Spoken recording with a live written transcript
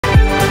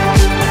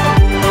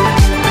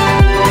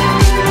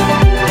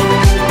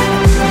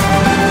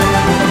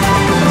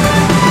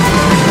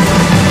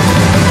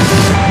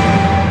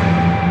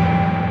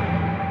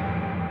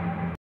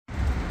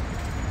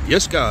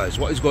Yes guys,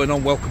 what is going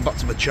on? Welcome back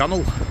to my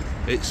channel.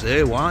 It's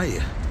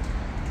AY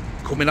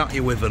coming at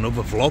you with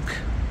another vlog.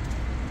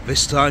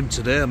 This time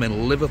today I'm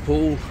in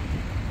Liverpool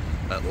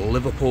at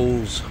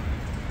Liverpool's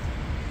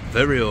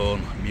very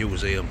own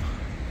museum.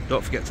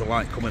 Don't forget to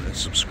like, comment and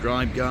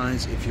subscribe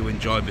guys if you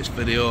enjoyed this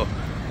video.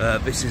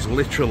 This is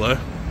literally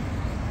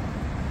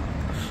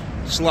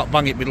slap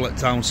bang in middle at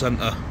town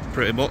centre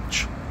pretty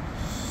much.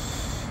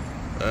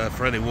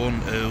 For anyone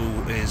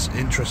who is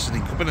interested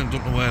in coming and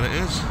don't know where it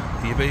is,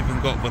 you've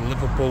even got the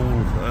Liverpool,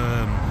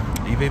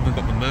 you've even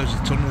got the Mersey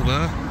Tunnel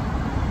there,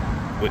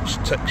 which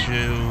takes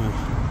you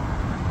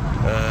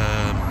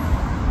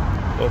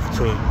over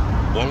to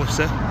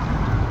Wallasey,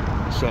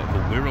 sort of a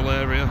Wirral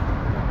area.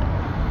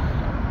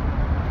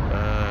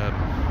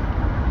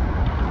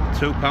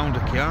 £2 a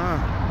car,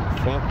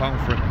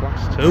 £4 for a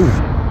class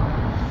 2.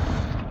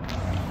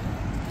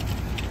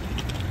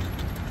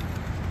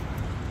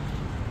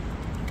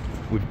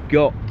 We've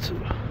got,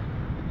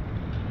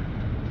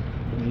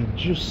 you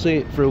just see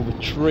it through the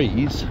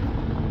trees.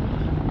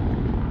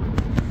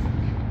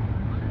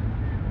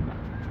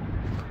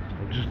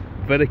 I'll just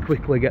very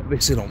quickly get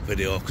this in on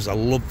video because I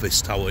love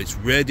this tower. It's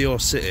Radio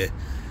City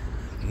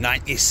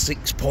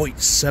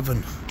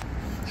 96.7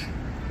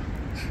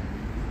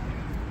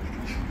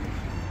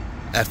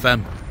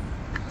 FM.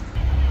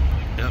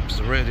 Yep, it's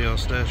the radio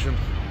station.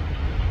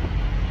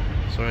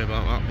 Sorry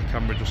about that, my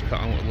camera just cut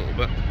out a little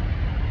bit.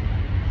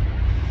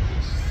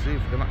 See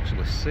if we can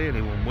actually see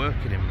anyone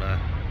working in there.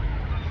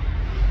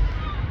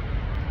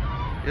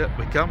 Yep,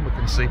 we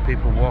can see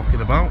people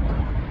walking about.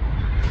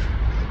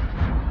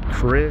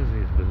 Crazy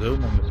is the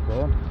zoom on this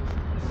phone.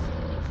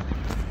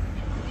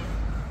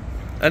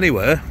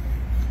 Anyway,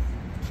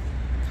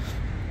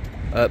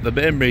 the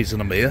main reason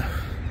I'm here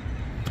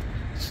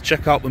is to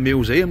check out the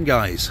museum,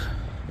 guys.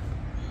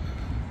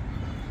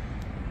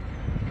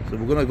 So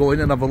we're going to go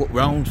in and have a look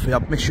round. The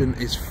admission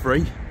is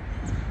free,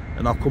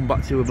 and I'll come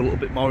back to you with a little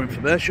bit more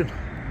information.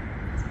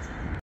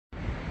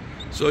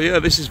 So yeah,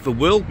 this is the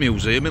World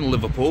Museum in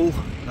Liverpool,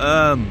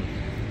 and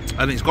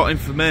it's got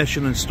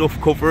information and stuff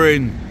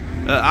covering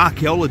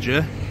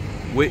archaeology,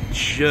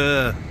 which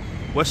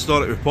West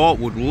Audit Report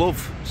would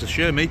love. It's a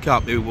shame he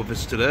can't be with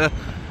us today.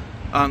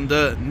 And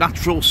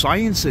natural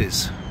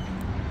sciences.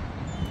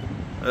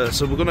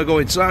 So we're going to go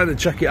inside and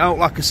check it out.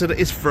 Like I said, it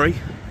is free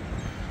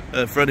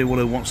for anyone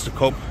who wants to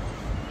come.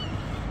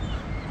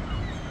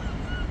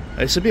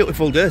 It's a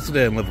beautiful day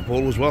today in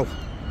Liverpool as well.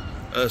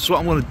 So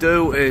what I'm going to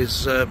do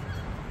is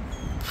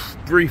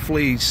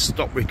briefly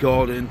stop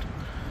recording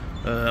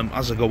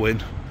as I go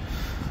in,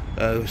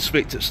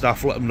 speak to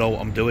staff, let them know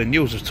what I'm doing,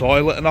 use the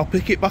toilet, and I'll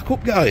pick it back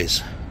up,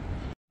 guys.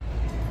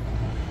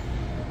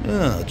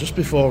 Yeah, just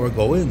before I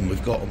go in,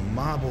 we've got a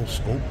marble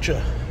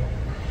sculpture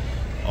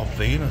of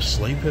Venus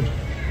sleeping.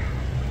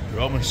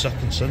 Roman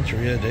 2nd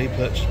century AD,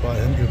 purchased by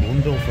Henry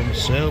Blundell from the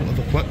sale of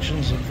the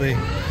collections of the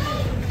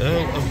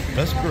Earl of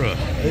Bessborough,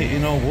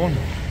 1801.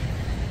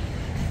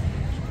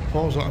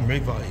 Pause that and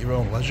read that at your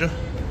own leisure.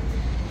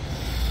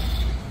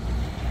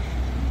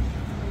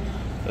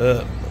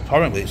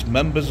 Apparently it's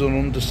members and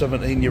under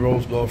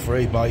 17-year-olds go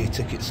free. Buy your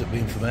tickets at the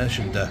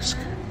information desk.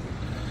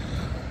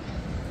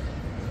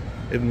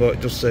 Even though it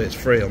does say it's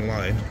free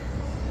online.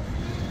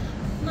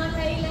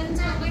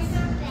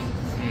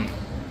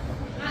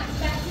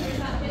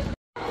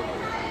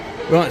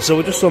 Right, so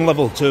we're just on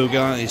level 2,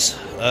 guys.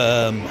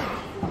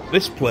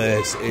 This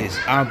place is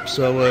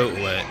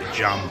absolutely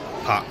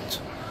jam-packed.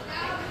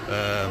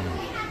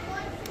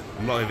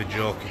 I'm not even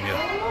joking you.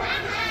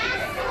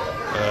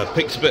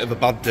 Picked a bit of a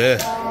bad day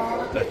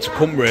to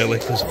come really,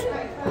 because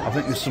I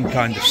think there's some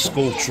kind of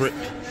school trip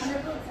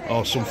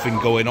or something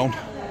going on.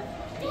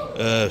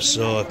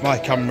 So if my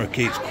camera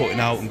keeps cutting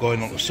out and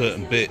going on to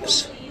certain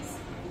bits,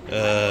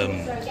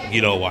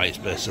 you know why. It's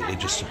basically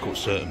just to cut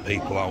certain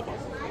people out.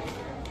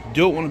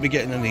 Don't want to be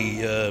getting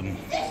any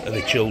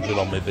children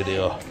on my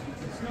video.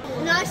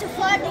 Nice to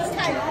find this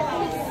time.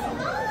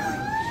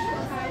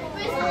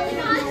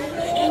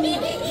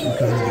 Some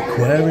kind of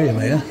aquarium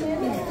here.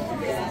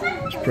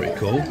 It's pretty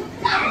cool.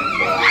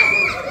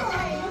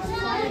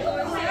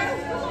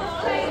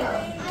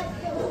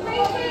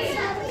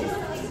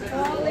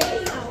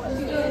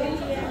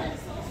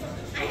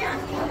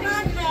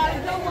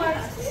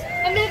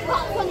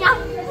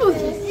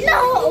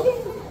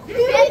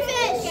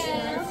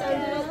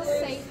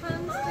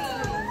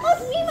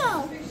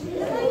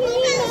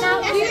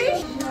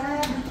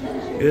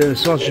 Yeah,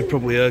 so as you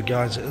probably heard,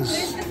 guys, it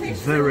is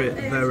very,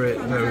 very,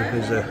 very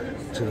busy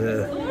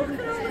today.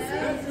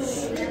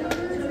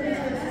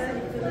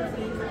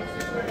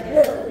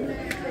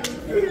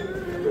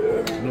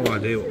 No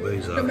idea what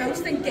these are. The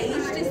most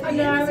engaged is I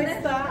know,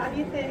 it's that. How do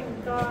you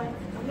think, guy?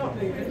 I'm not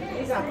moving.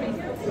 He's happy.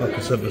 Like I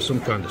said, there's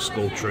some kind of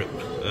school trip.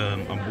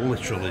 I'm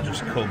literally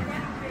just come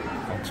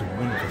onto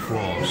one of the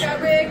floors.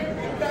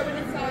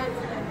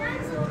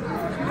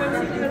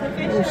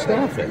 Oh,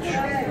 starfish.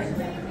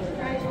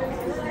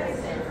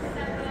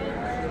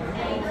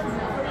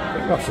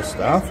 That's a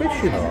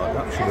starfish, you know, it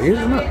actually,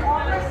 isn't it?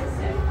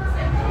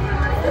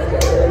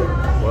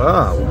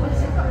 Wow.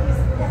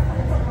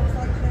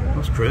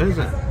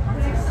 crazy.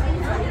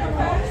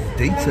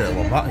 Detail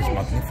on that is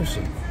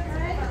magnificent.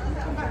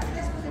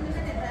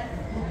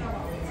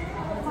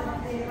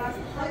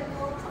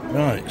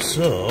 Right,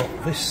 so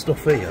this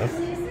stuff here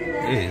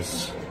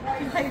is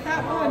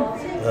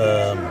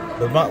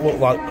they might look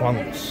like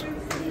plants,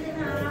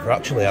 they're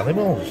actually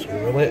animals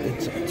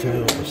related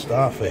to the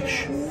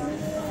starfish.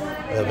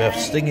 They have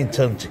stinging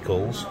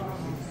tentacles,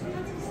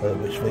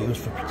 which they use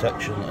for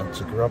protection and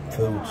to grab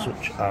food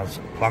such as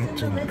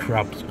plankton,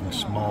 crabs and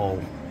small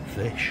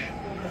fish.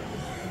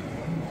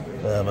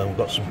 And we've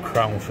got some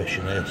crownfish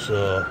in here,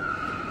 so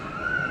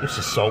this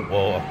is salt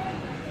water.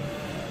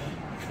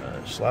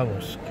 Slime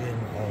on skin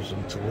allows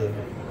them to live.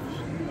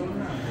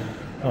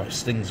 Oh, it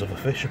stings other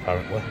fish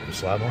apparently, the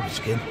slime on the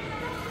skin.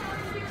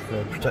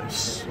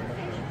 Protects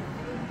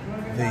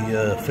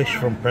the fish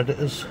from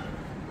predators.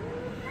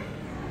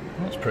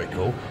 That's pretty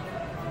cool.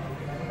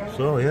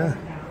 So yeah,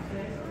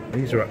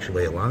 these are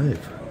actually alive.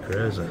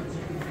 Crazy.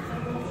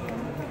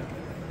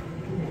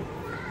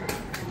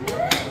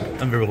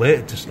 And they're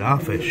related to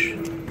starfish,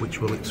 which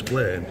will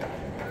explain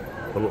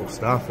the little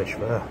starfish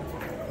there.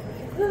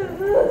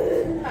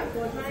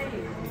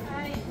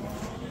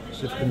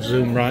 See if I can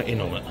zoom right in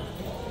on it.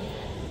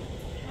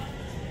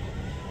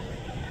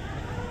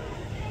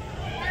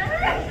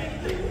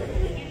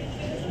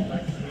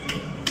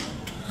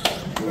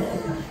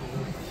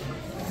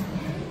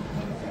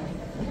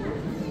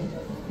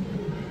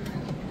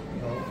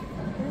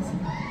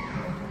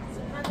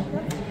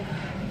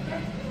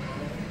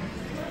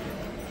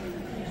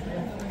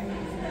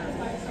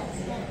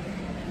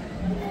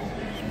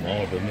 Some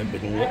more of them in the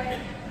look.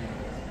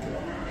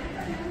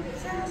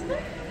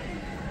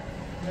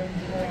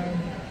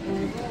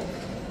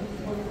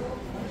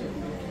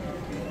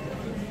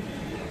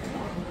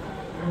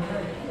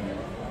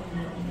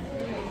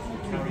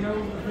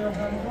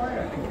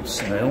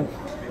 Snail.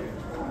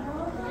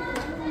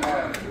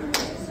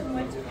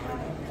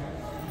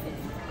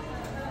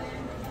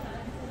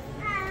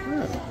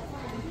 Oh,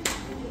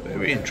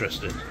 very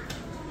interesting.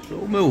 So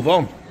we'll move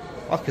on.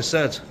 Like I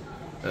said,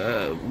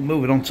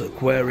 moving on to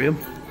aquarium.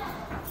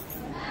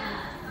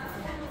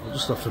 I'll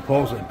just have to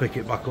pause it and pick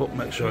it back up,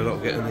 make sure I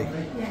don't get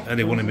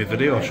anyone in my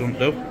video I shouldn't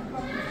do.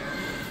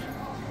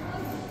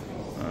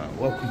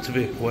 Welcome to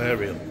the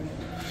aquarium.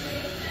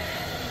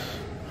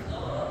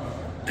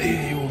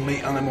 Here you will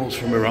meet animals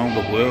from around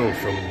the world,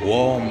 from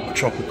warm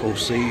tropical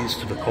seas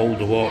to the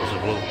colder waters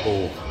of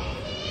Liverpool.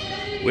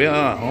 We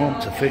are home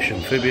to fish,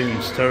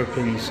 amphibians,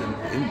 terrapins, and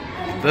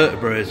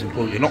invertebrates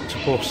including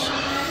octopus,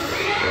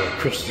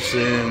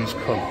 crustaceans,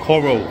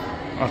 coral.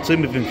 Our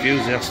team of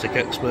enthusiastic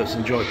experts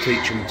enjoy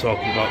teaching and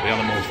talking about the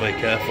animals they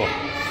care for.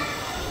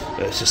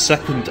 It's the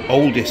second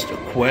oldest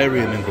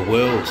aquarium in the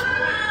world.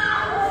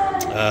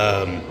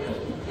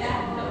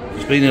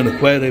 There's been an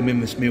aquarium in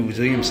this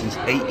museum since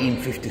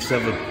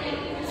 1857.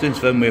 Since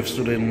then we have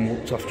studied and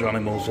looked after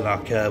animals in our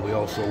care. We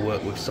also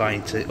work with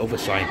other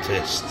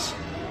scientists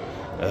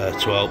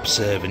to help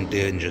save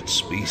endangered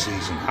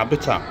species and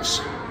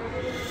habitats.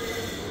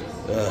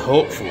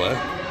 Hopefully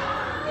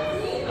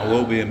I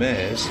will be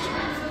amazed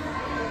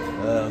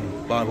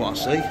by what I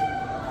see.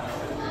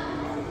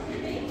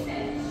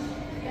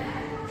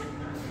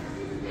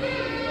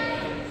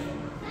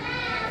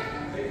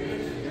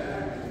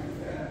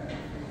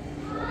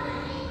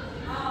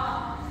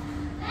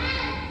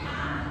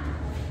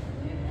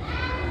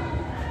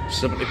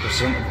 70%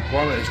 of the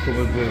planet is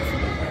covered with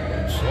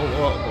salt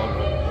water, blah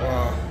blah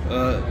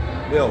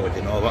blah. We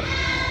already know that.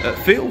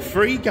 Feel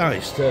free,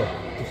 guys, to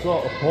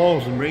sort of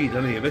pause and read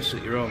any of this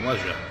at your own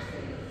leisure.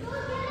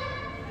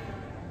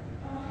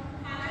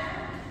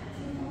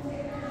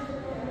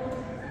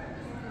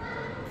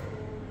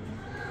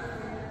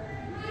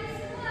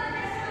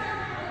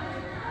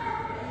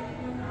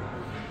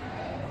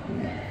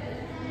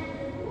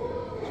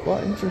 It's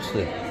quite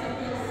interesting.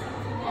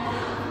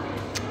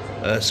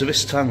 So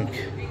this tank,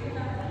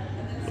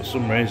 for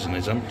some reason,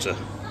 is empty.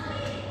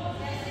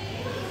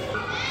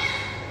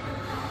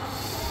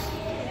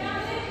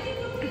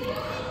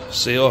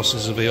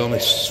 Seahorses are the only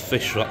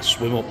fish that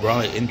swim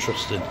upright.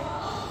 Interesting.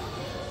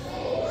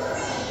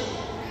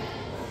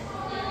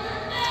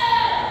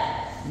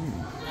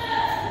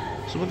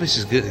 Some of this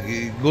is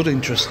good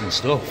interesting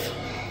stuff.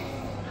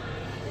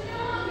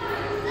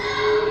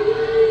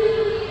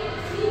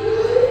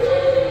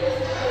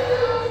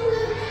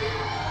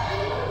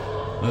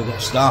 We've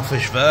got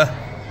starfish there.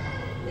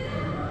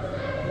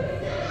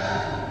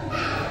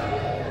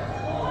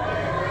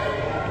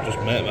 Just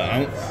make that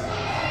out.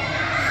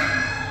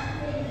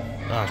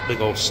 That's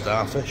big old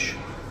starfish.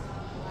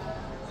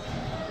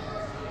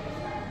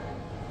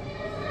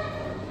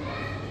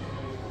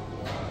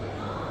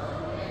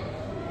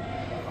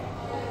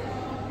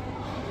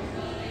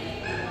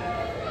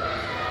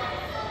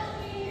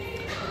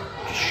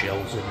 Just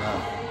shells in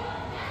there.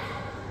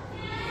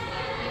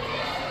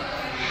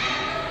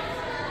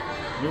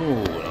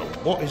 Oh,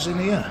 what is in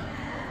here?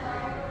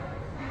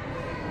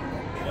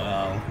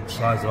 Wow, look at the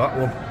size of that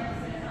one.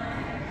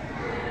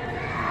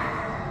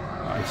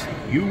 That is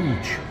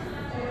huge.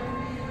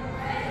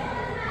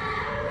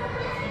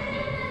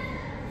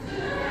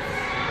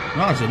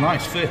 That's a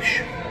nice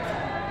fish.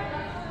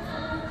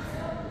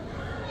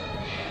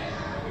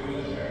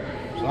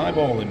 It's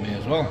eyeballing me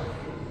as well.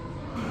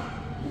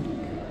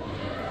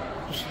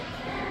 Just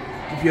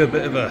give you a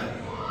bit of a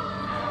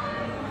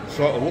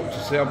sort of look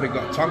to see how big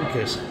that tank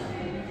is.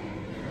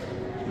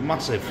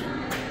 Massive.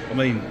 I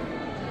mean,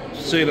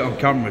 seeing it on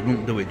camera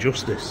doesn't do it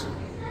justice,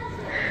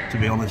 to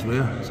be honest with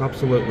you. It's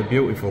absolutely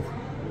beautiful.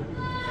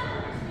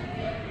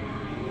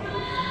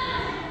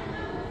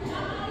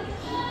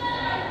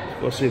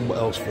 Let's see what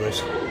else for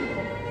us.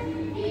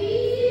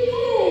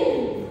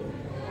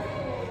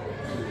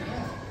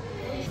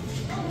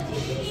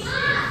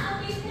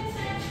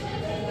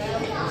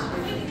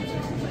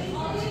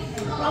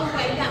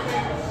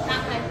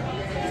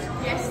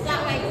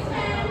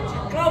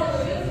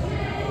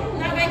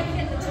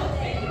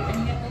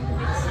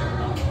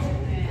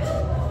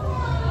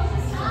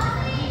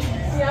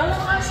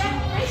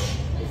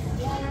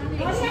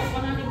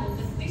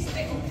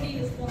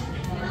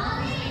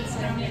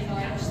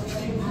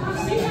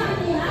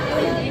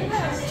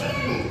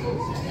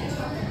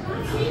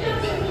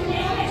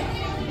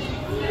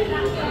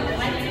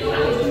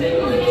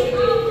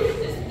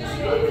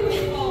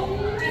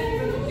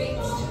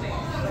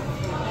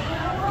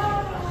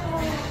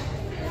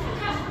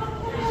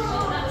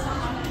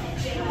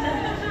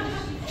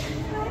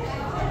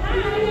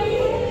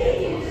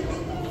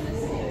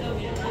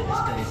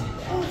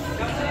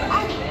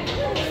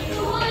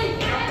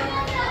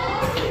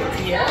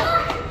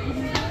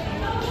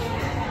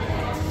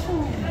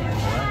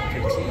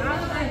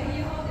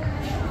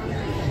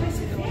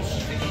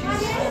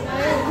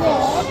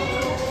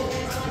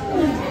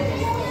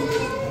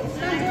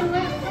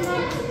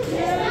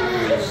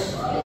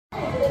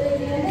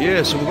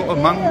 Yeah, so we've got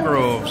the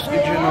mangroves.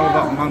 Did you know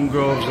that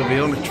mangroves are the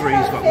only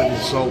trees that live in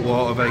salt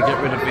water? They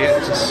get rid of the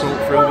excess salt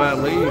through their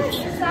leaves.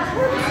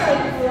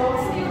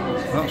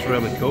 That's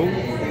really cool.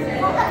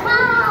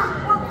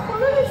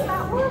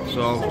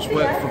 So I'll just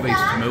wait for these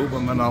to move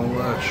and then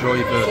I'll show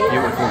you the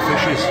beautiful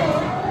fishes.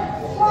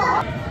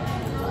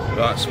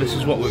 Right, so this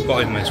is what we've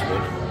got in this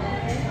wood.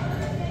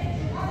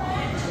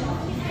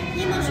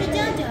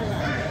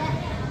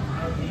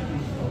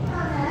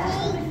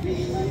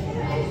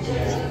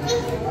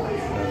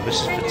 This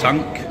is the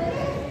tank.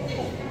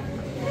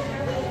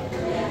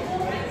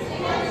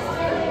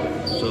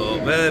 So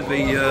they're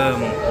the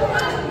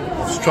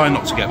just try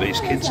not to get these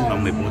kids in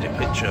on my bloody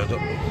picture. A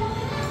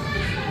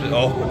bit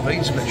awkward.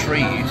 These are the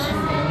trees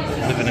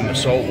living in the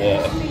salt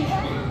water.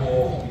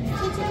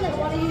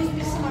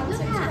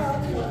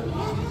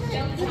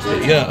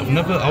 Yeah,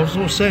 I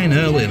was saying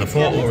earlier and I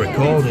thought we were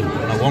recording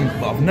but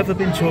I've never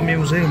been to a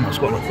museum that's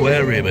got an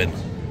aquarium in.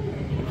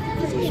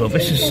 So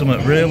this is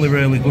something really,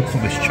 really good for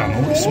this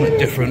channel. It's something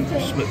different,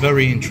 something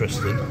very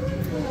interesting.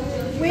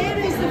 Where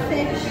is the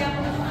fish?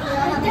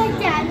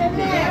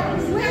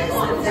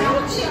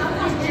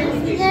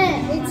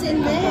 Yeah, it's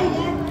in there,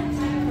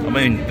 yeah. I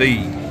mean,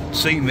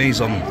 seeing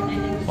these on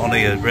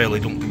here really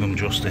don't give them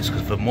justice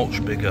because they're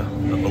much bigger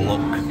of a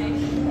look.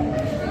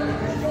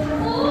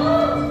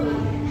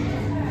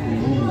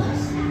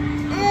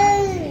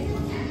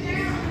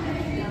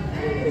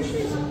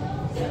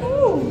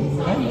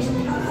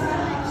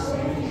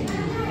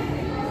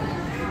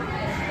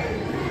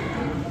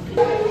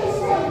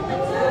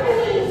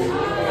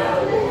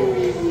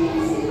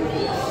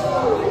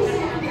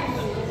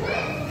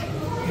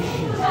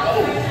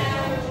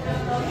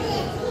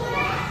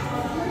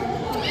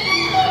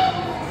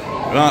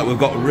 Right, we've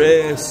got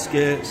rays,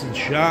 skates and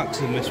sharks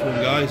in this one,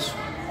 guys.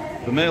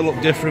 They may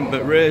look different,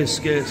 but rays,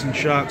 skates and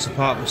sharks are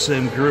part of the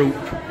same group.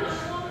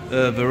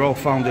 They're all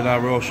found in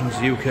our oceans.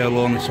 The UK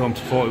alone is home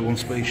to 41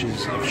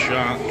 species of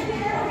shark,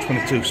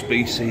 22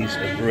 species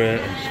of ray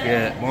and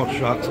skate. Most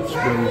sharks have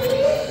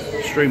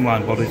smoothed,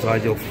 streamlined bodies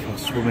ideal for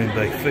swimming.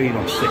 They feed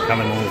on sick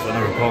animals and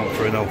are important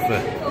for an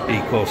healthy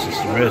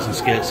ecosystem. Rays and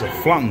skates have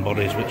flattened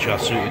bodies which are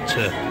suited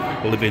to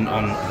living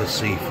on the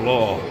sea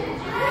floor.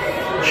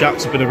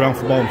 Sharks have been around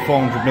for more than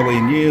 400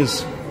 million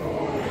years,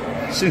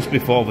 since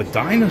before the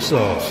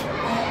dinosaurs.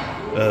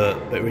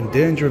 They're in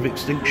danger of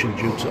extinction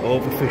due to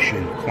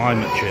overfishing,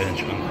 climate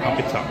change and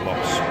habitat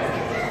loss.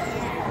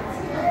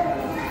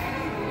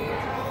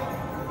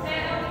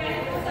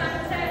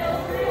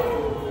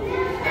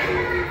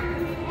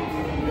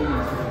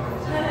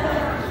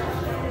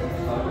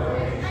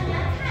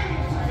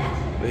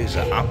 These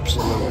are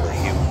absolutely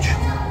huge.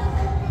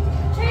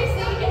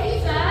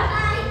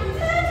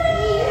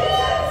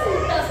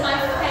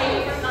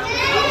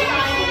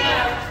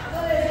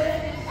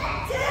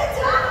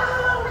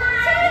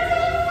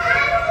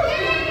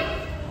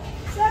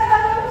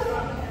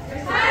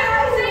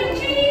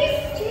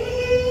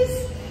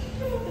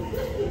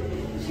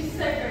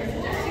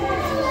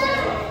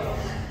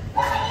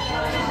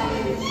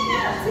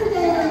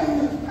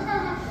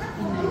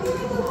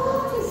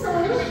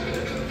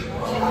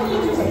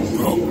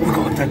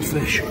 Dead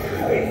fish.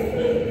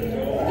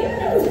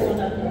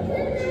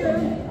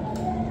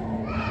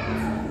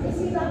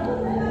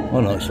 Oh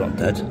no, it's not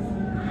dead.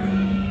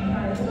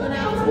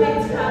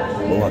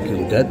 Well, like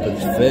it's dead, but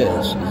its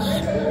face is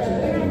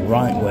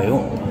right way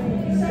up.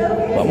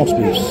 That must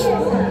be a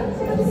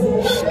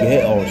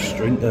skate or a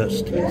string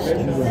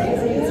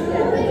stingray.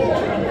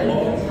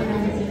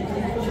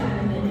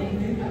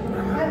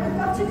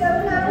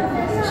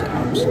 It's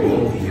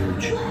absolutely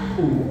huge.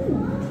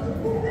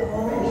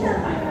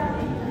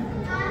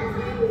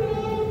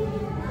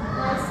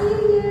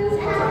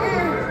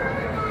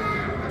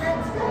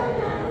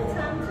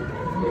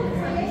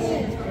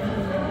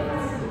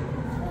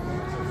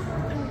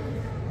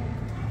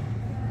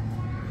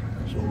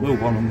 So we'll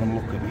move on and then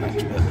look at the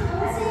next bit.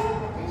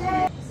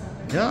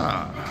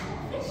 Yeah,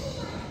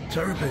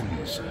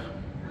 terrapins.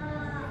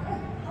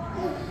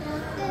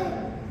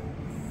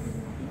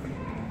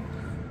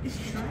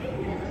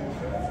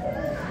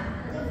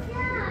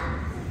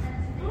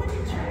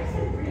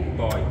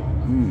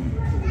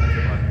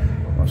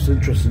 That's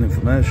interesting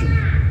information.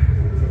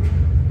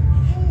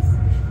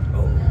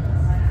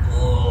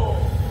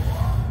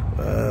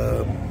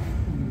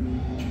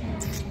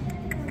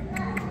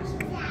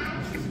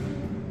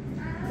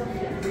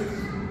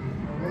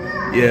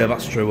 Yeah,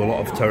 that's true. A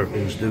lot of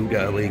terrapins do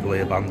get illegally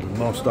abandoned.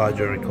 Most die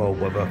during cold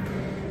weather.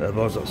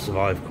 Those that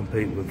survive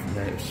compete with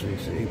native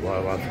species,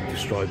 wildlife, and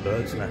destroy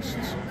birds'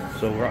 nests.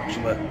 So we're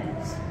actually,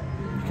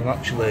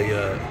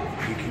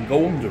 you can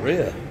go under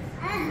here.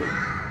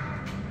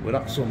 We're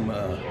at some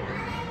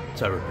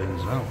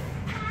terrapins now.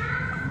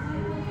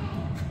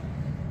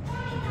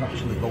 You can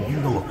actually go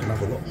under, look, and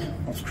have a look.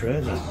 That's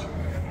crazy.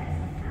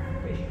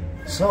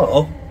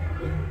 So.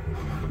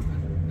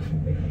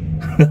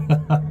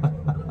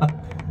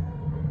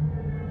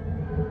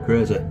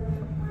 Crazy.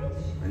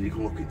 And you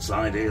can look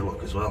inside here,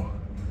 look as well.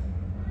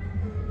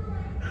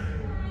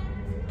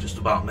 Just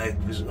about make,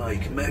 you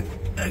can make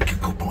a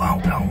couple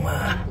out down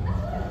there.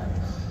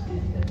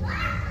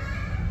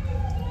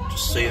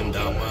 Just see them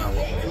down there,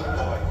 look.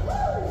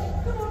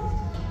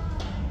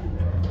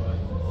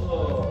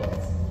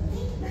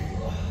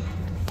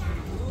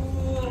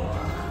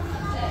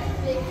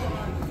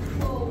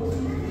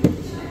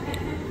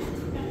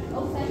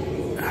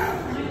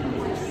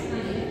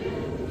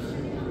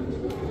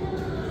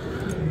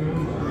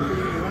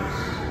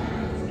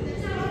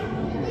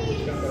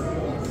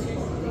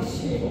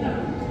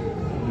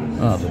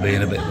 Ah, they're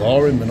being a bit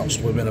boring, they're not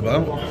swimming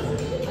about.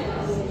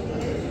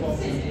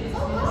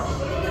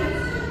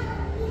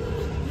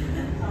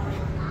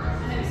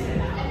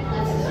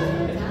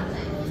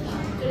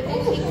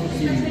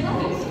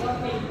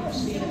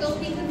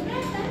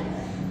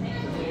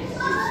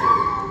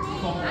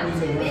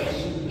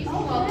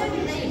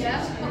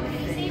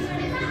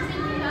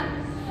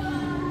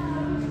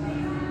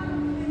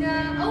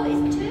 Oh,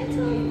 it's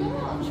turtle.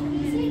 Watch. Can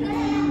you see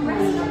that?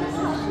 Resting on the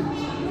top.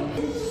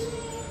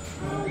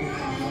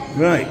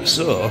 Right,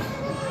 so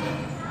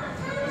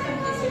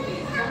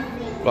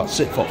that's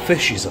it for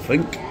fishes, I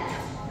think.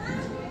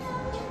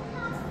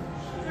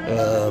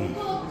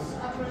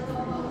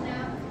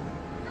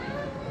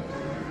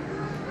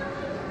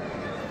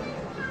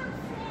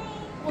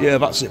 Yeah,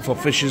 that's it for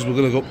fishes. We're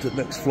going to go up to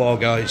the next floor,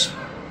 guys.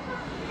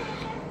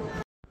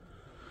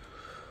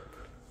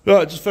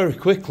 Right, just very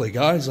quickly,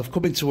 guys, I've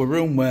come into a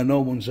room where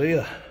no one's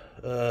here.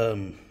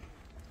 Oh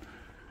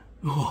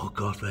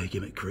God, they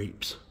give me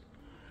creeps.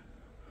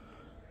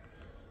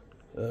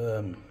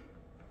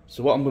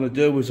 So what I'm going to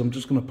do is I'm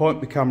just going to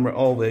point the camera at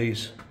all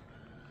these,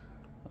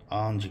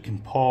 and you can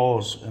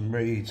pause and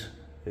read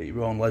at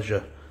your own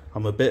leisure.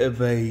 I'm a bit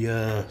of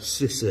a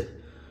sissy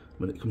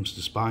when it comes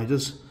to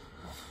spiders.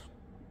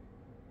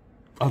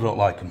 I don't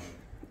like them.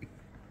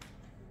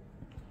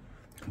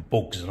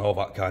 Bugs and all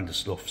that kind of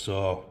stuff,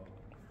 so...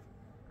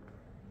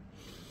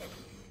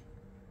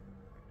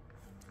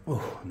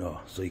 Oh,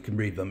 no, so you can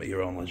read them at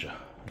your own leisure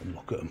and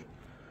look at them.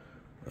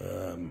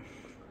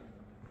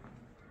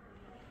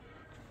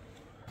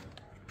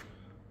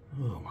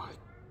 Oh my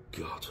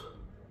God.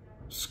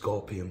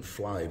 Scorpion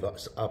fly,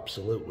 that's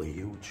absolutely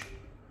huge.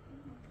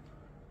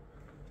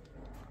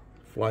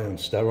 Fly on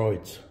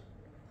steroids.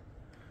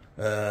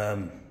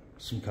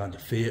 Some kind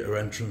of theatre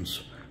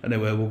entrance.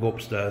 Anyway, we'll go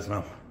upstairs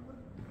now.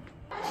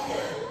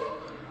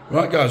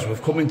 Right guys,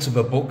 we've come into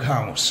the book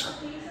house.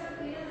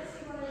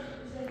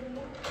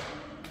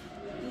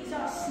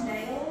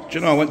 Do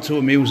you know, I went to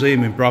a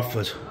museum in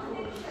Bradford,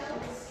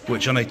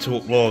 which I need to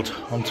upload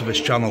onto this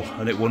channel,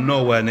 and it was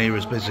nowhere near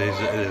as busy as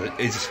it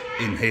is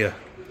in here.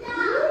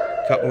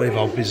 Can't believe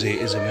how busy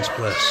it is in this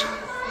place.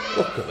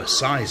 Look at the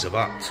size of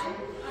that.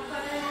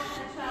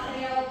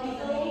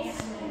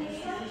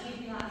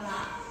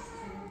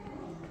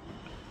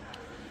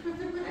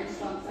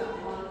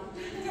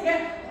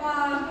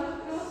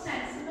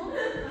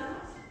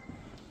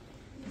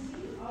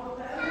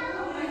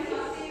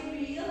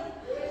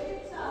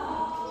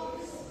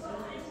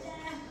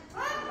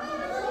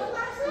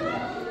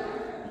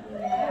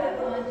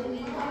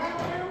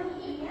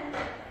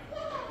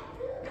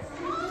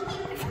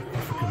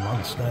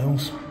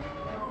 Snails.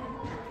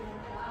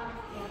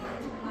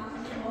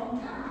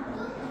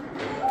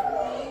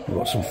 We've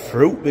got some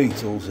fruit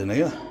beetles in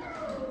here.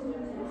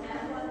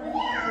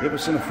 You ever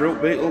seen a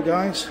fruit beetle,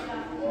 guys?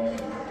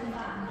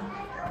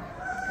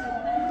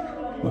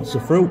 That's a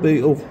fruit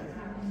beetle.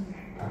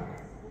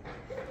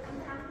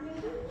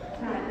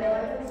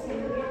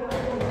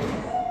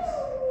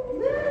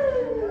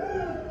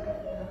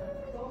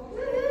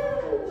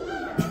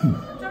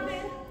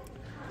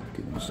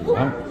 it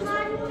about?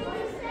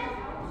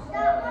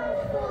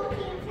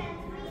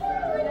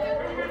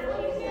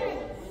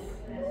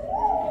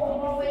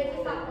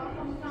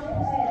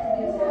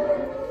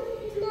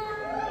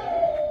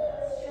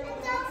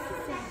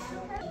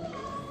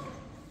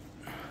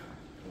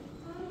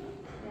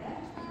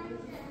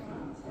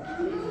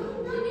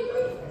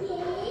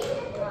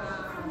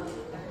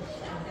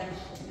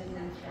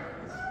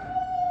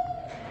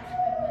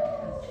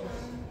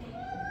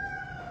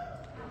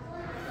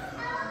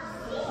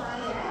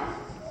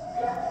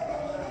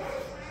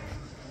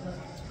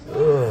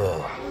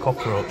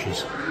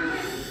 Cockroaches.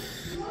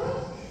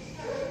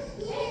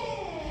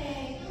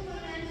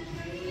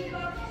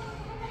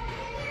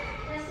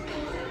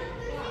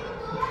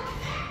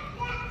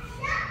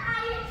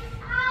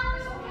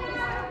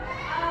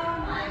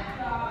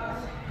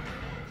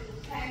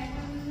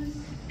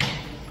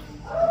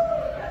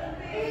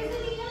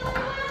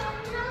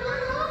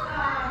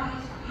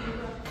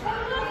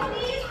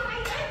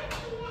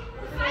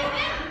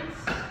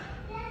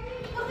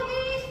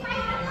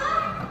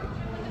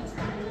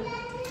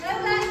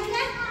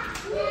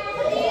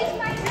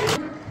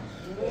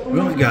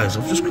 Right guys,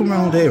 I've just come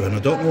round here and I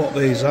don't know what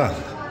these are.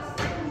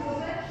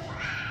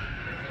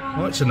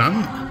 Oh, it's an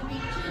ant.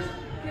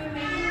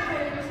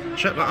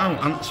 Check that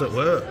out, ants at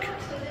work.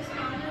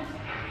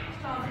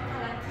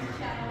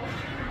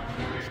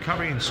 It's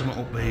carrying something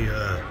up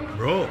the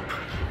rope.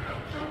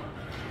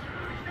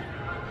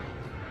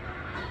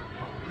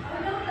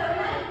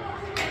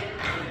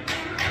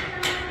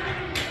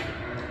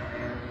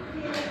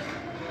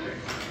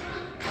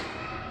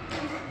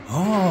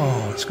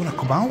 Oh, it's going to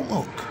come out,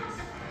 look.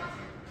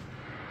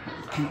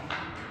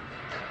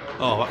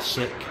 Oh, that's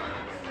sick.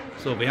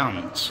 So the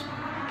ants,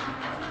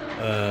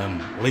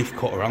 leaf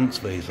cutter ants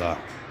these are.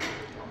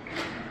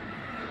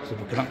 So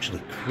we can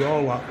actually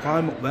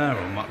climb up there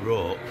on that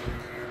rope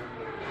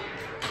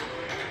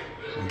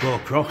and go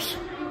across.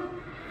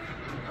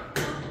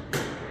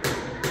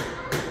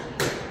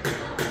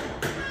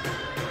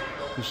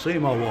 You see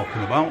them all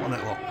walking about on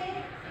it, look.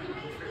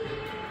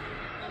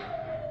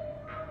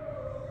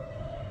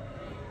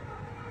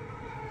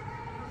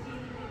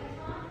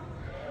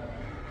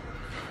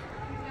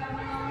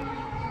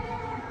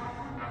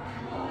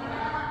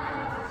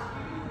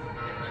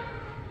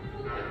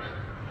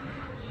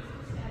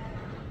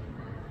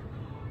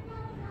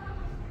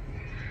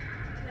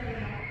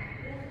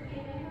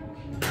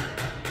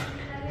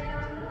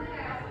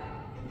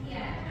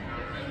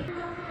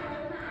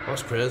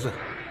 That's crazy.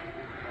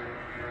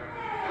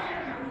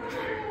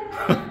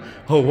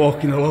 Oh,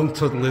 walking along,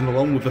 toddling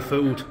along with the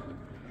food.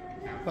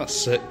 That's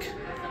sick.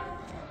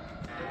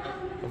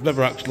 I've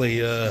never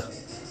actually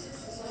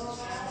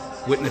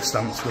witnessed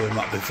ants doing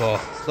that before.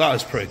 That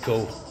is pretty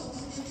cool.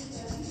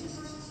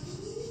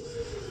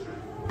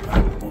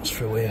 What's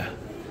through here?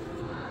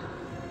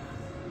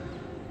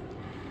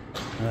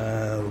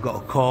 We've got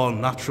a Corn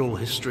Natural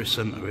History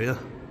Centre here.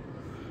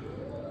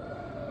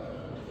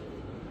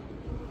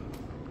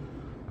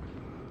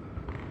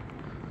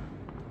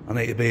 I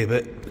need to be a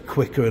bit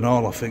quicker and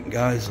all, I think,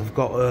 guys. I've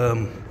got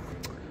my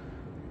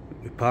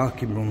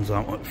parking runs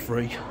out at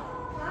 3.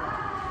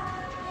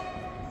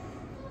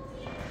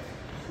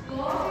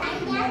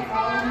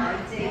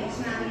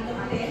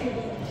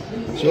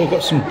 So we've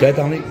got some dead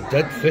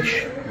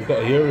fish. We've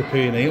got a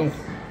European eel.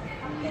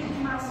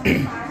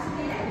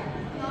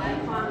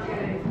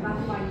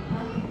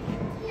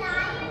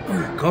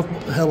 Oh God,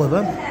 what the hell are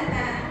them?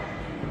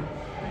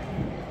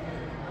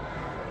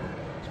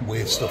 Some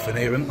weird stuff in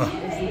here, isn't there?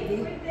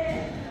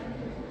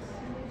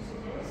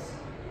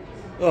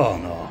 Oh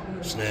no,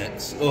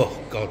 snakes. Oh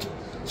God.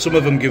 Some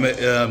of them give it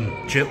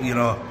chill, you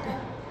know,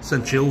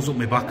 send chills up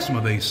my back, some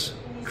of these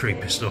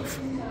creepy stuff.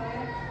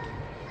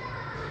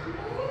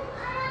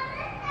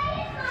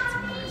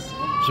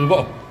 So we've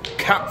got a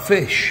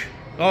catfish.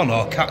 Oh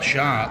no, cat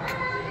shark.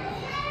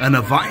 And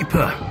a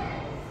viper.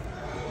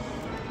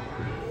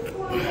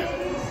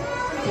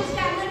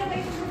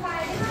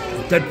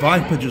 A dead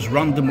viper just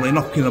randomly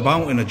knocking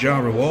about in a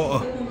jar of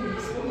water.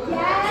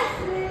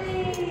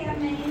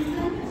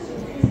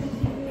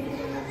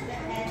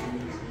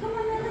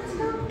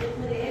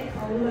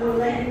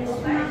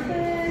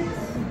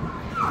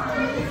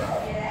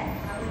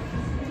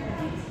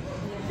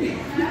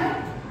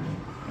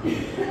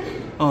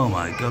 Oh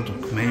my God, a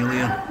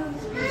chameleon.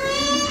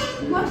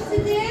 What's the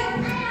deal?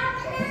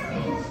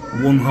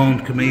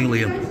 One-horned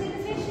chameleon.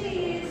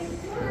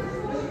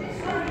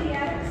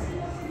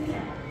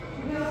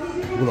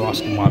 I'm going to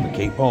ask them why they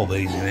keep all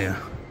these in here.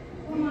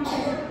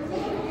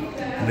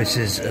 This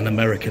is an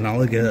American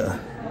alligator.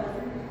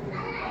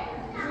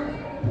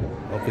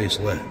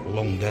 Obviously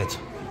long dead.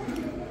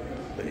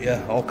 But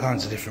yeah, all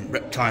kinds of different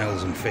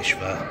reptiles and fish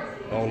there,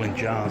 all in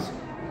jars.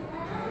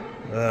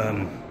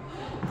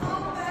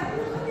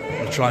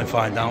 I'll try and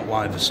find out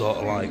why they're sort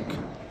of like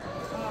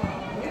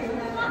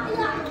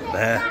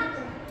there,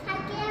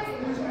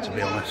 to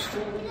be honest.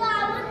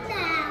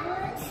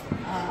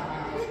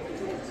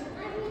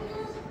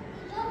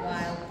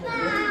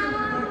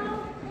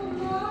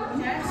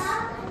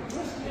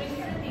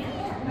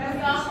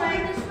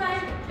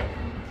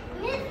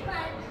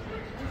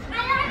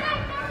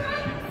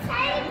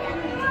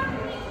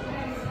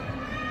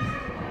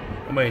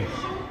 I mean,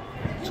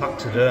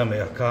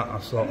 taxidermy, I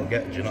sort of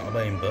get, do you know what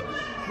I mean? But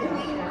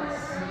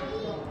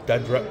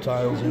dead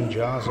reptiles in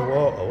jars of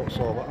water, what's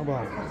all that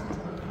about?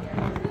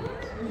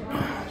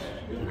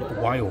 We've got a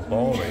wild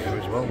boar here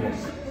as well, look.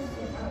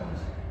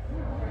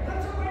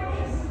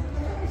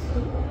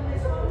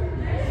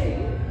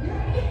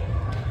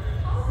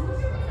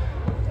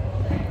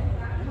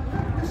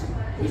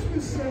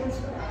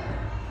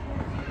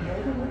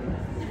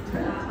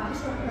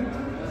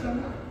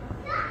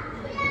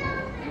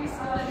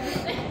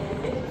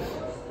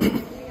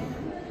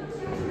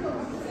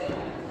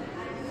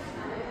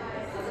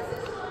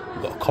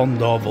 Got a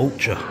condor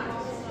vulture.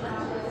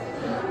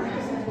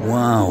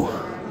 Wow.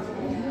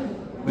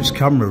 This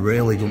camera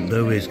really doesn't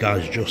do these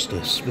guys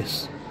justice.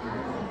 This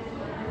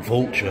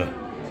vulture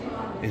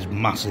is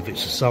massive.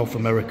 It's a South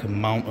American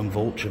mountain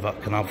vulture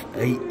that can have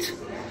a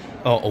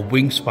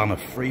wingspan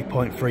of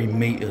 3.3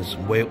 metres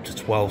and weigh up to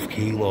 12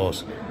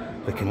 kilos.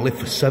 They can live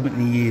for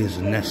 70 years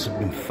and nests have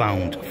been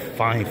found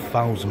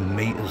 5,000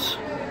 metres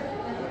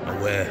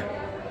away.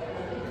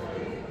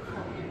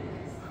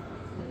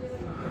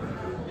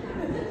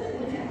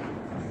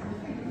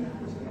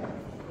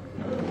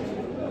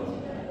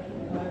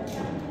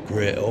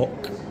 Great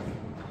oak,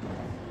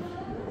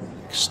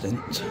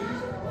 extinct.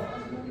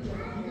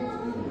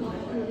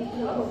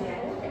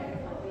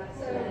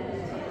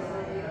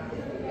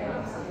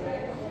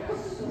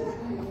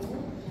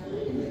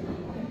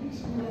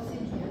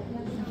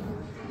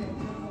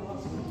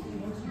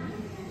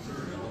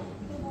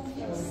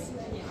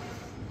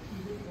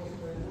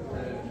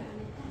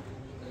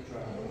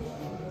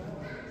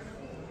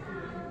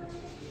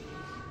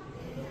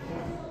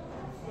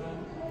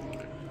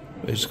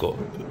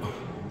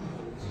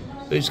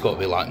 It's got to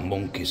be like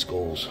monkey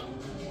skulls.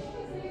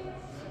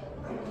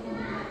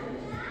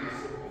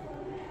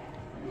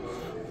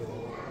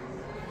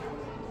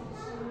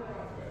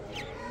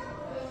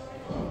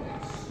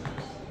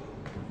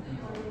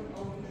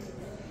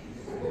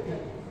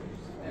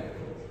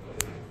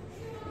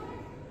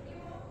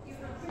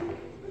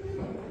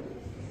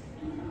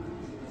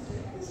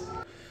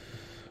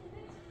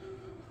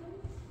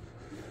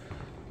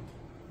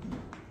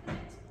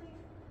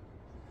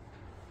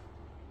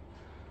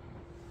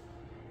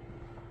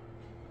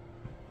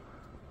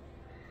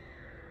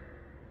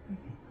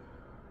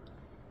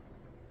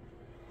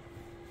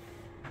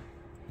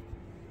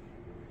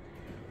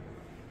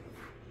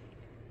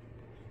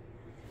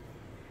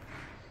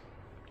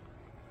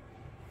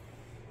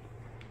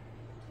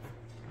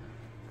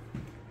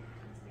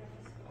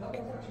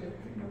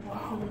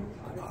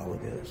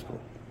 Alligators,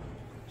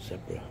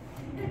 zebra.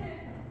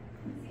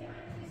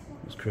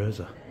 It's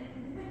crazy.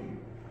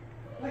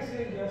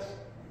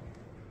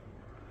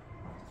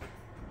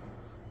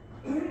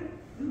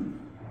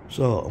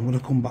 So I'm going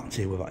to come back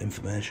to you with that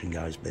information,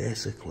 guys.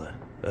 Basically,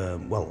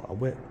 well, I'll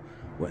wait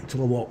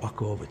until I walk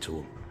back over to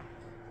him,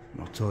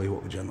 and I'll tell you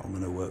what the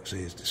gentleman who works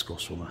here has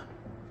discussed with me.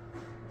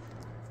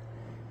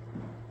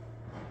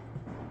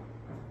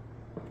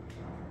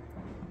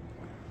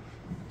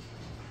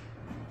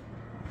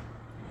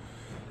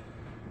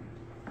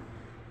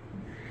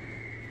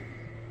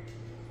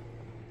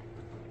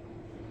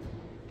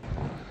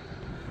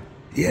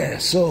 Yeah,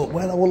 so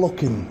when I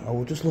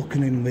was just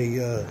looking in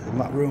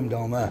that room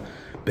down there.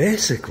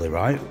 Basically,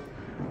 right,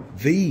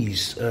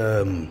 these,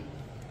 the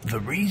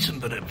reason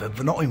that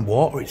they're not in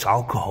water, it's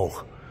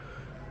alcohol.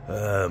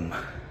 And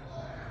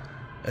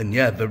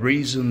yeah, the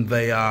reason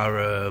they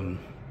are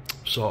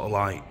sort of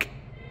like,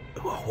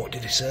 what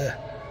did he say?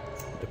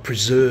 They're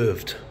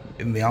preserved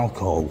in the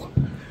alcohol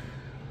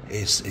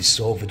is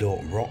so they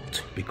don't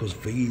rot, because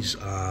these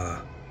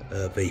are,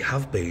 they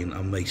have been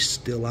and they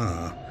still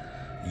are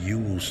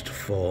used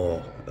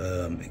for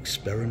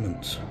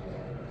experiments.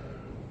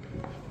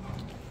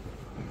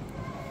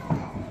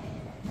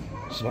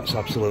 So that's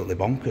absolutely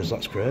bonkers,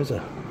 that's crazy.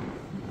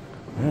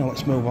 Yeah,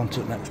 let's move on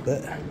to the next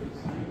bit.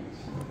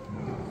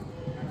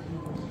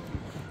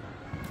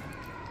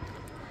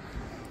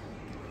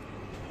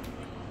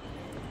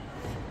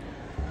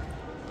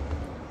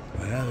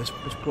 Yeah, this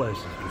place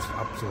is just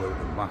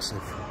absolutely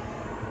massive.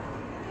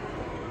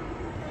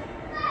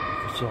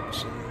 You can sort of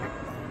see it.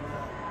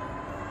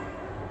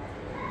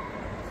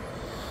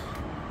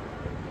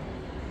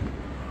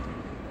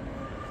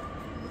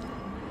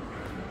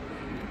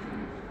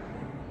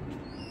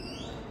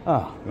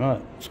 Ah,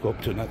 right, let's go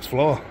up to the next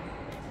floor.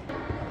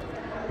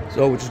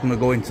 So we're just going to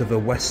go into the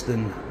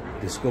Western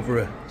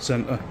Discovery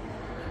Centre.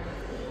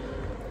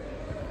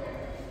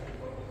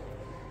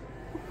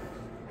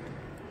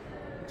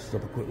 Just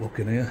have a quick look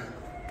in here.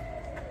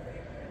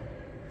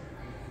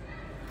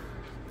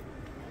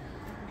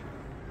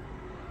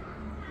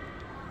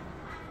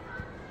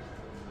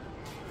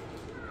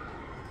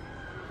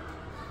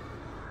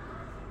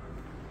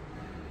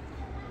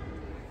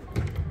 I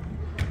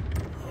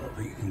don't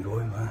think you can go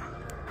in there.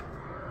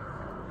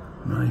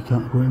 No, you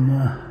can't go in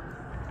there.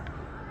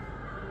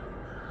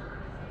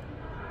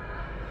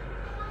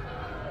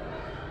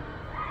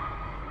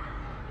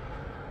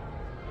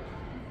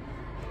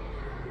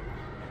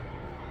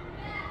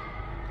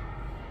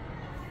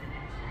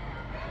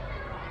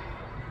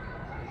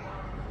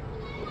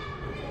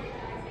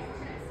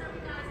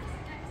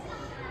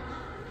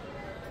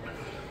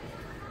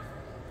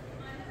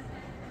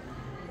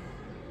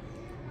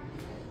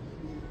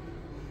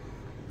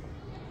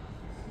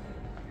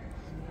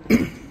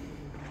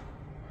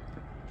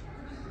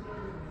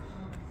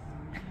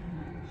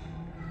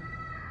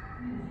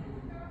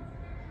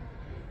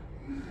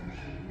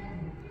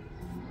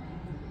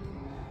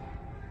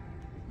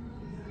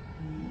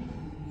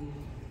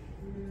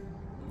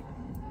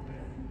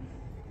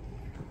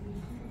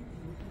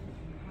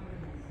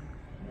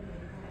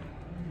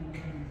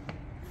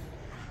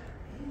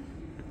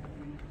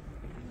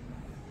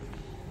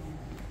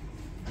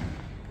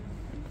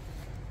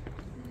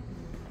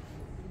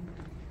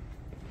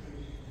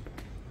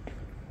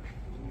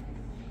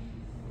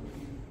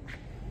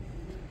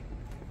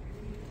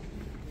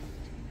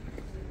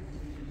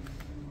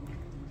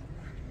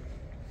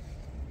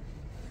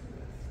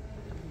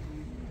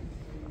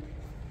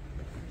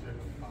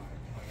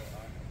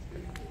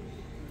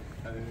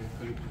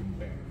 เขาเรียกขุน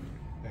แ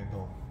ต่ด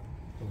อก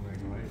ตรงไหน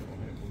ไว้ขอ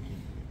ให้ผมกิน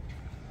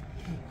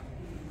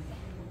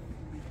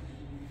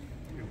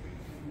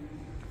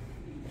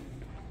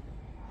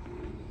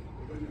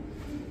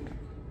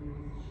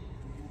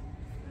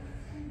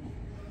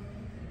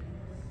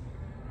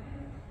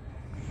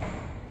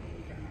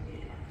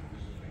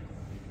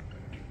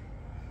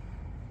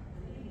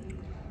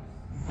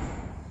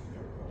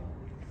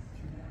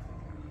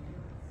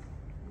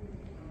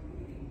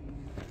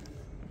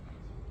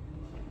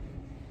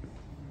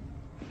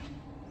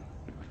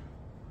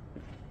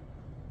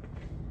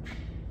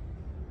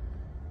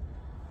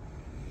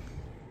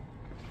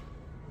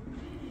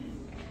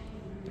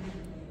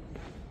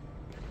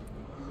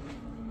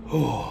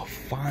Oh,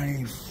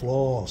 5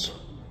 floors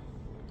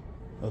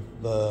of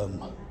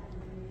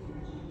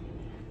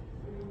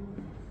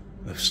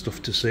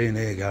stuff to see in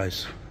here,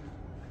 guys.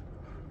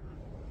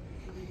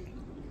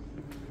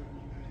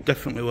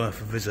 Definitely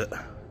worth a visit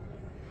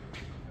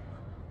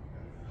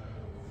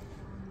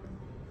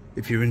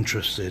if you're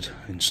interested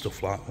in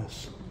stuff like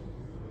this.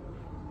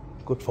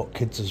 Good for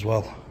kids as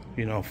well,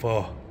 you know,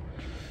 for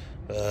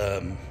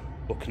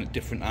looking at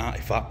different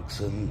artifacts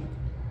and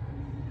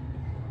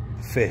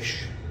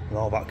fish and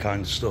all that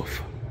kind of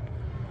stuff.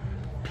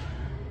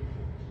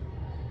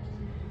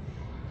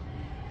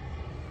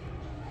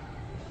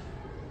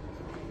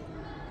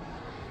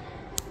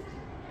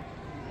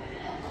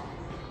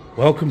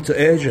 Welcome to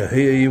Asia.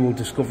 Here you will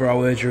discover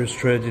how Asia has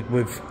traded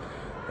with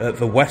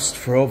the West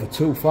for over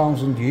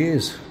 2,000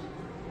 years.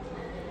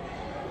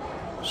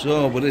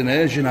 So we're in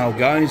Asia now,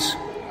 guys.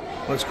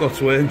 Let's go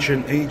to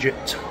ancient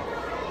Egypt.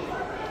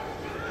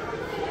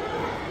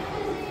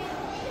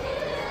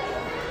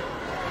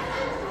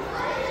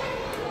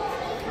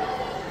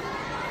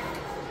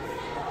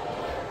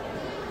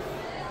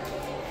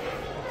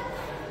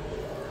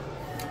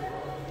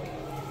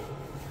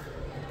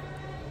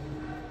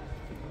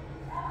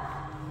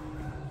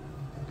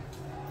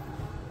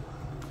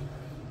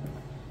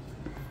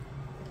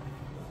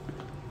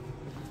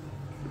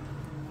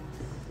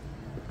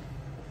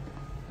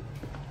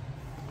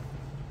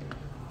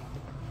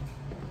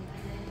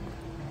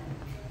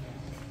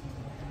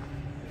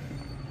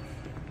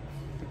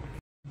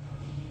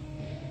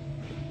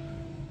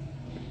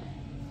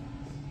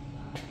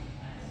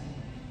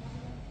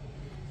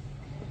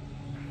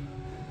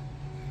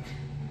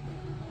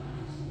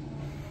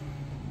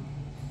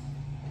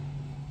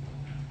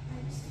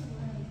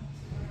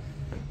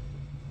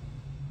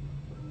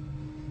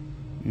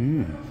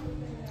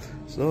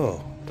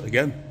 So,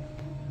 again,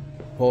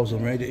 pause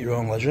and read at your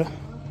own leisure.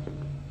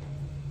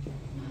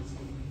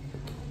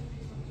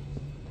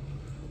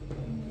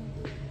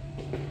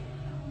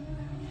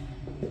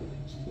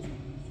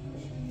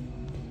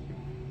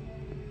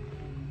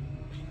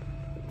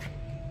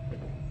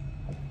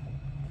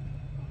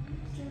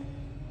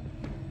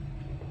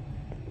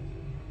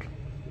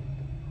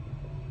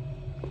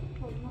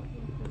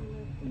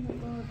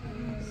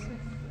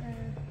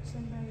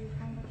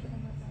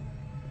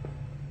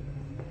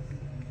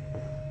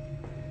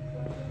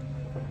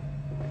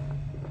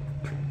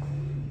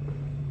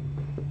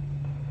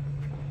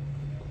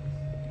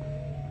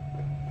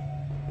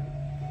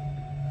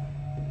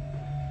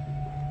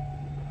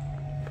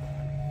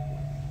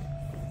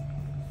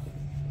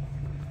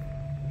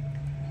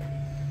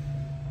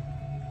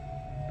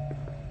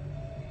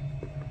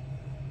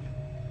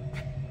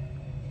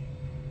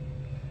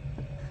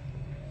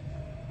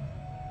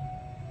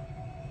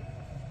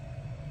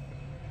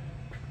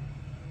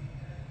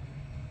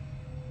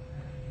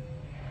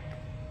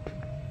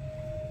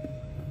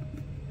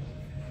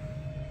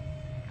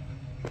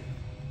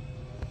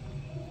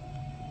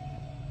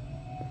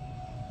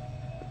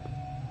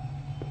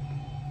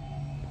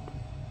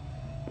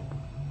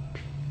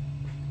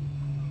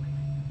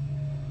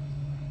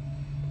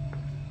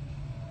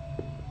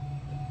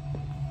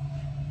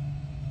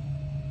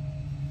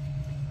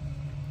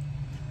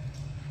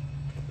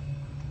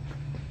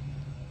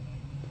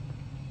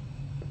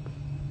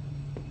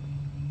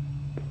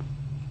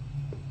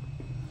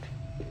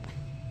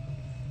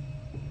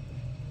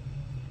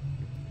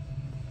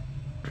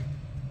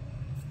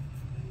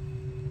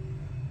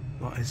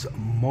 That is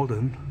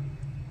modern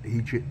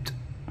Egypt.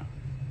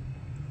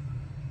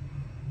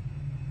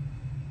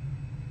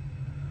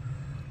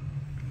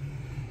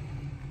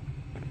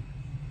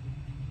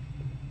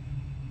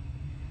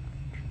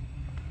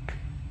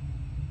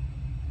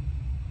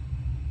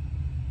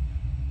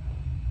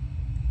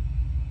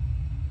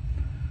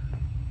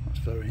 That's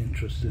very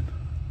interesting.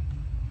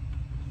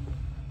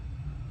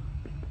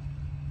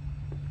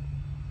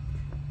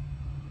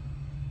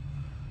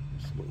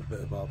 Just a little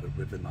bit about the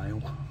River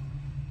Nile.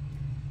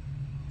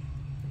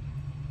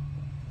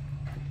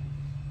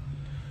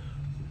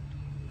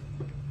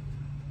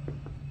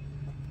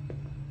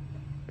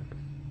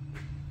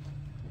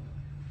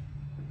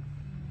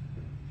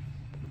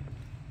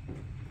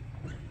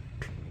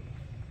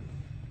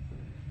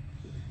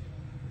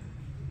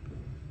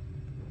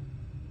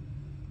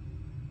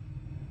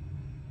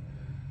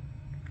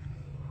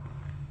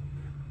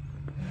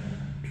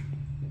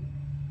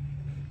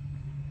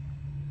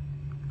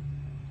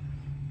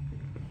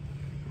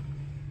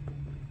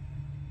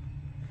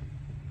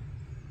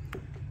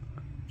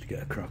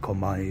 get a crack on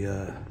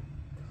my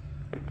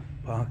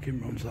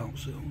parking runs out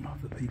soon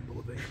for people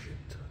of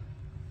Egypt.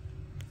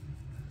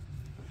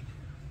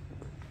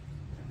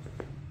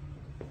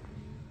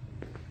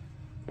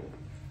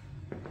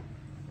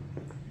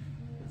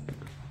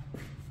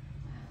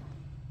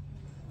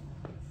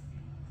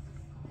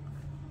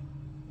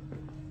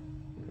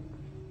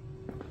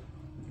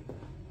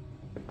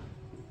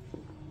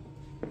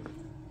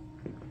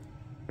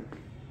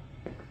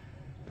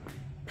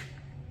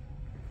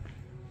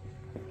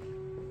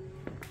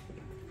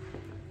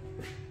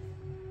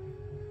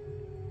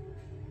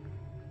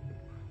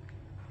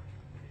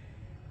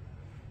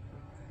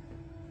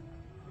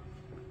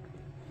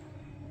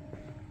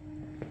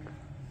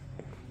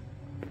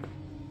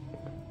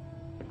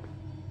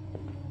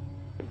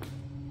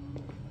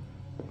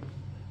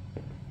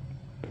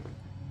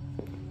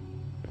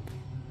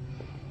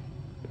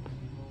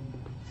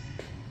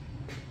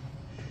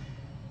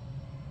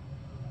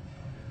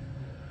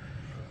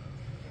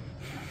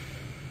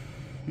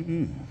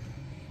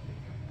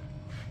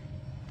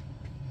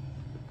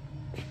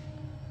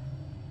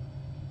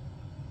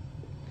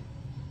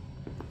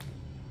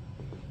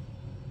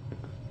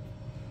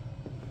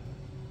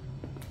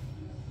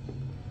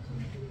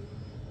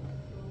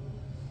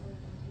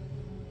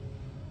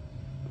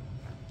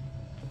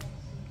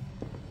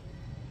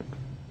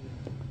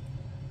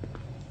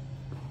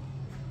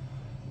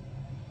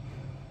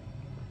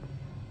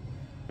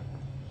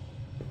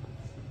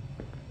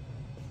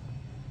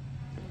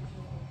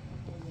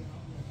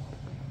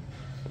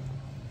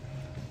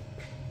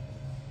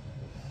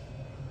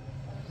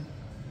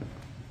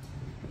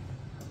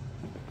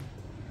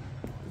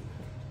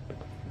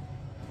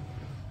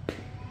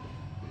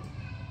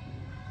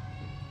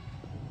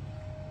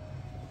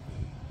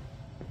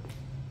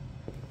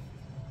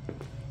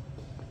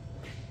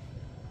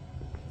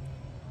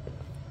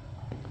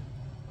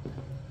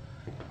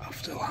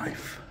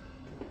 Afterlife.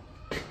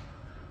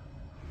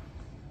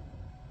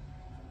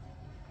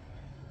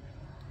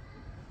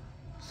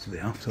 It's the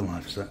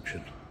afterlife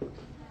section.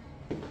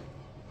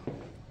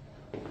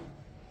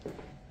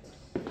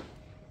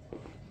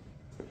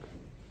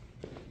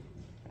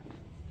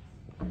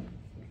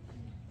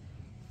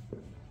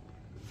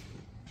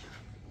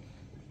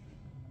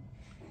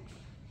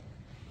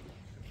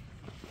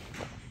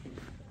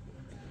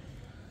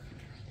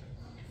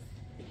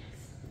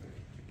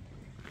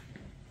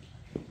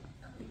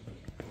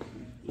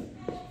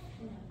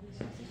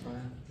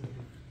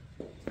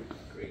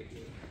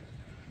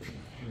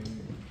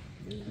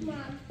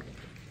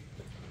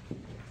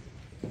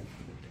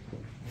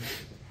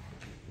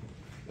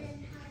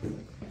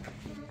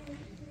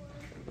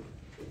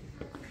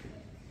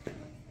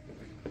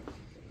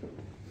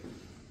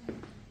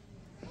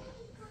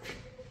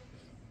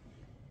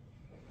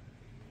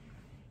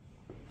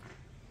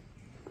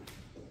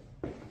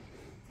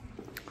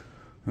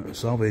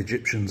 That's how the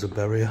Egyptians are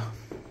buried.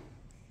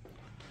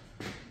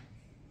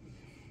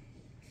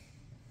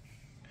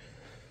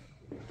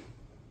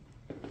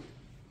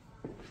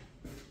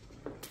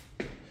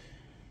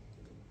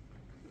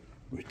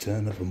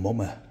 Return of a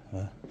mummy.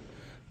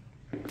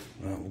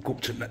 We'll go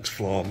up to the next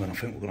floor and then I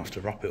think we're going to have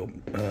to wrap it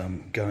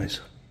up,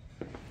 guys.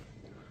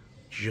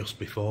 Just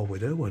before we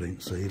do, I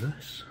didn't see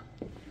this.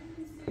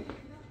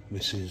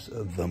 This is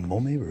the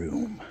mummy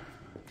room.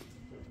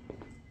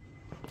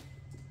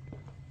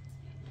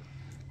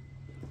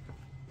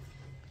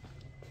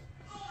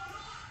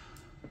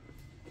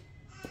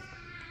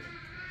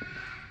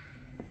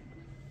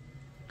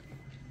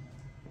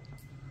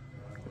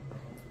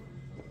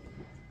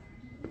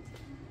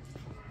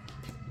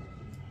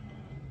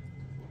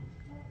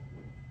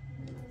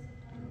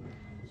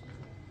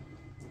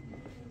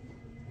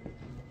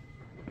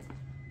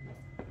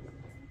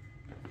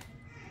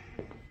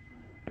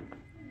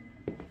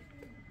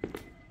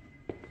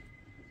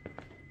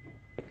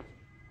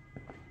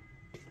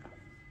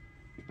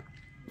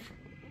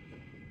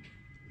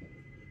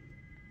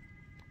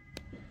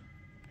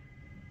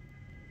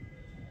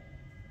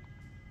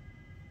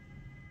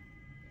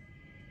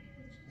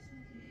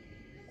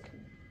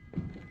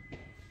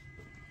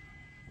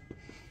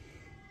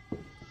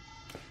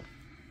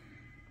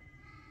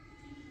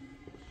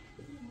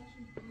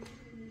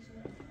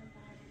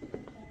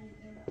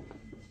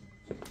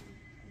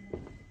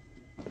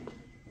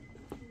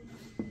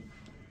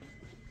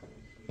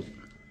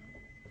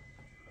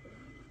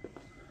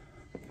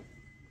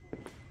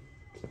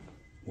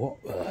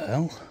 What the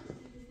hell?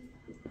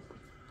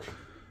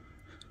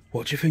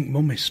 What do you think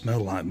mummies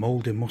smell like?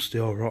 Mouldy, musty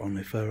or rotten?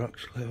 If they're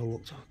actually all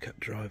looked or kept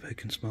dry, they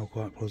can smell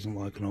quite pleasant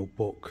like an old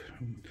book.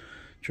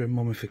 During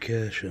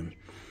mummification,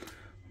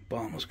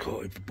 Barnum's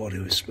coated the body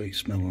with sweet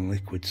smelling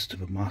liquids to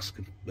the mask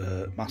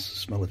the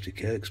smell of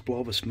decay.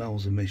 Explore the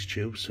smells in these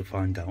tubes to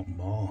find out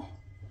more.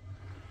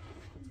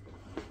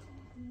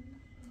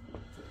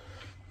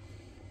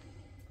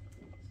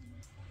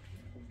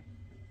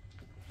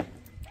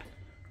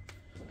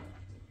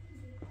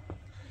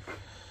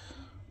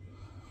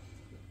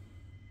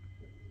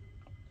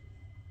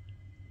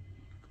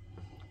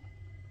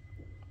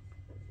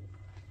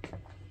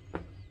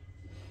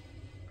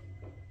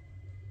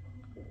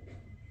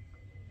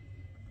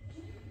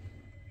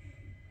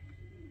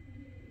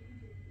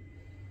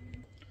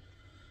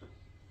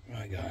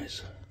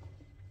 guys.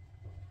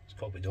 It's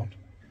got to be done.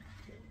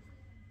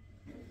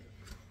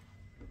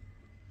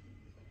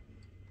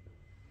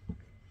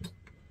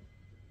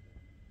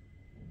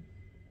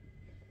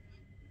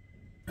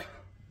 That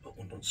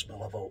one doesn't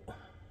smell of oat.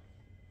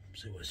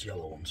 See what this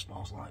yellow one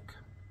smells like.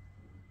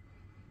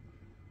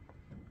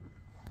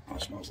 Oh,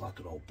 it smells like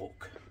an old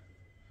book.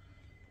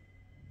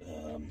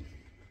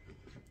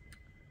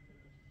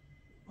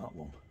 That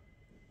one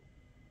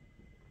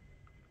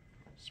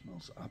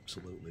smells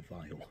absolutely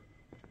vile.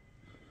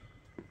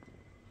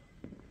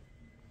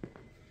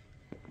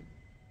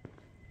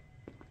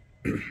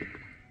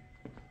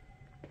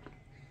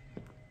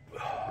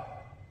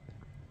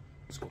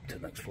 Let's go up to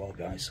the next floor,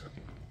 guys.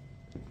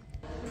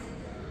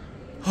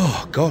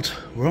 Oh God,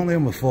 we're only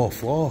on the 4th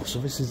floor, so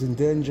this is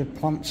endangered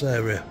plants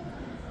area.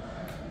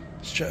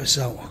 Let's check this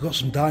out. I've got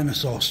some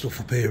dinosaur stuff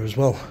up here as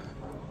well.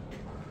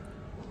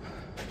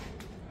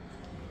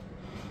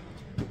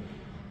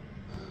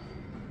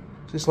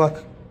 Is this like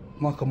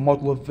a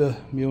model of the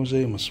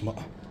museum or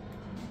something?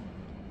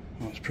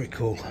 That's pretty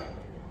cool.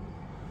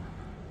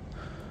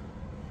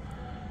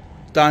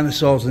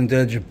 Dinosaurs and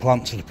endangered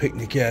plants are the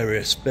picnic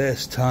area,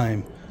 space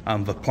time,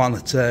 and the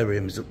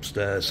planetarium is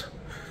upstairs.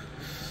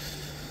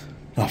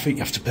 I think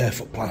you have to pay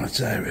for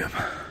planetarium.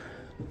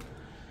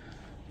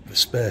 For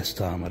space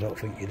time, I don't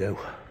think you do.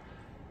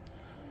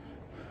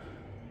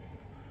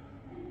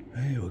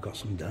 Hey, we've got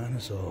some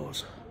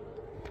dinosaurs.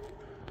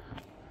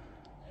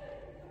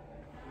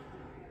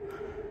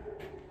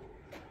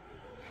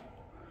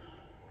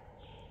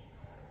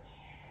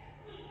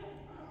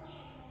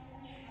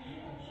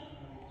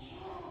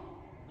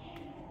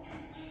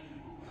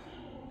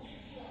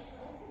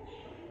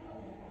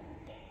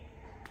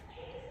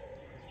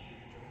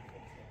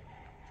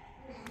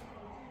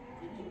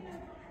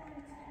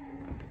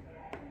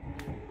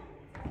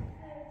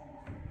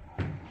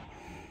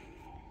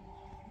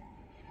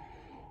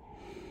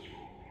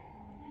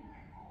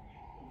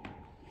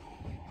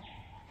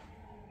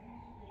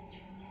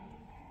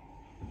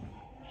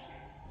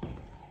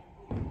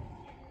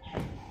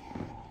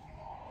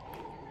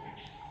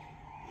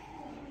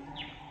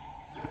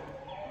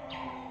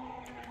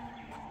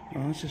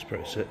 Oh, this is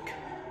pretty sick.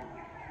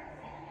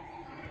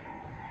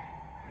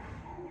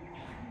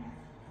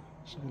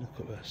 Let's have a look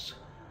at this.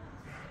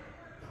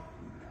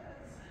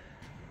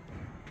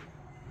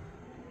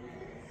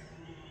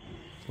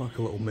 It's like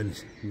a little mini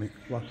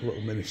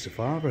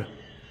safari.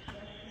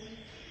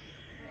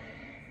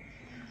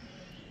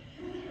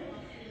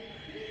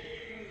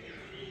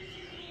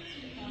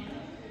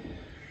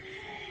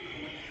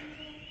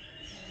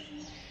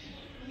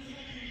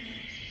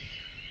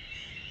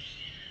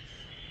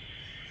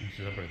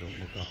 The zebra don't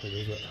look happy,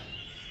 does it?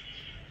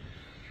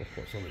 Look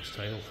what's on its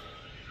tail.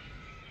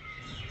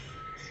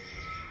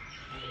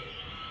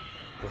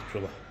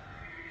 Literally.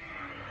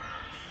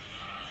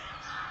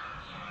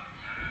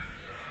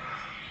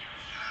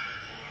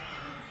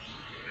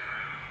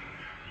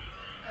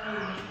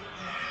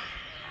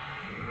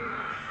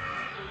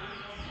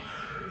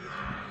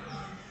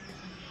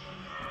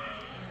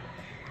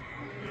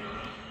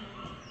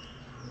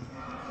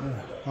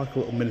 Yeah, like a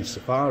little mini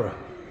safari.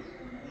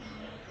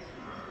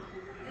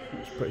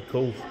 It's pretty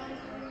cool.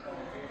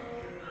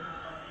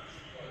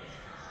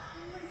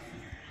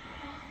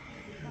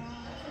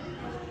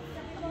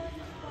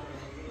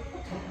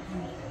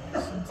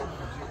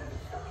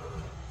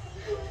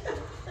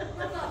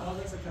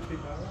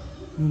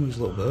 Oh, these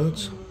little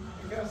birds.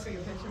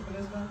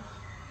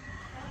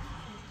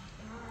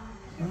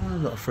 Ah,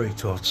 I've got a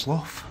three-toed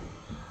sloth.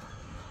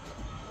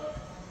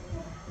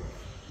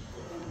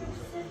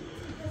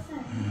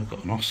 I've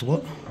got an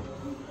ocelot.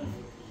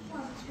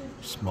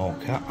 Small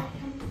cat.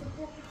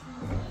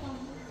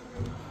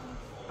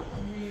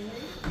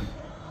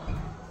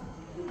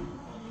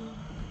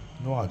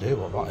 No idea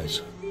what that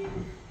is.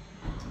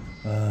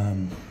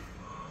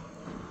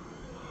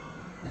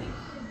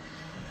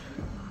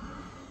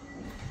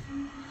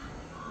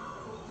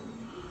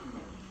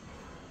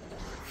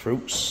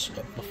 Fruits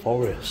of the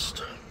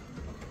forest.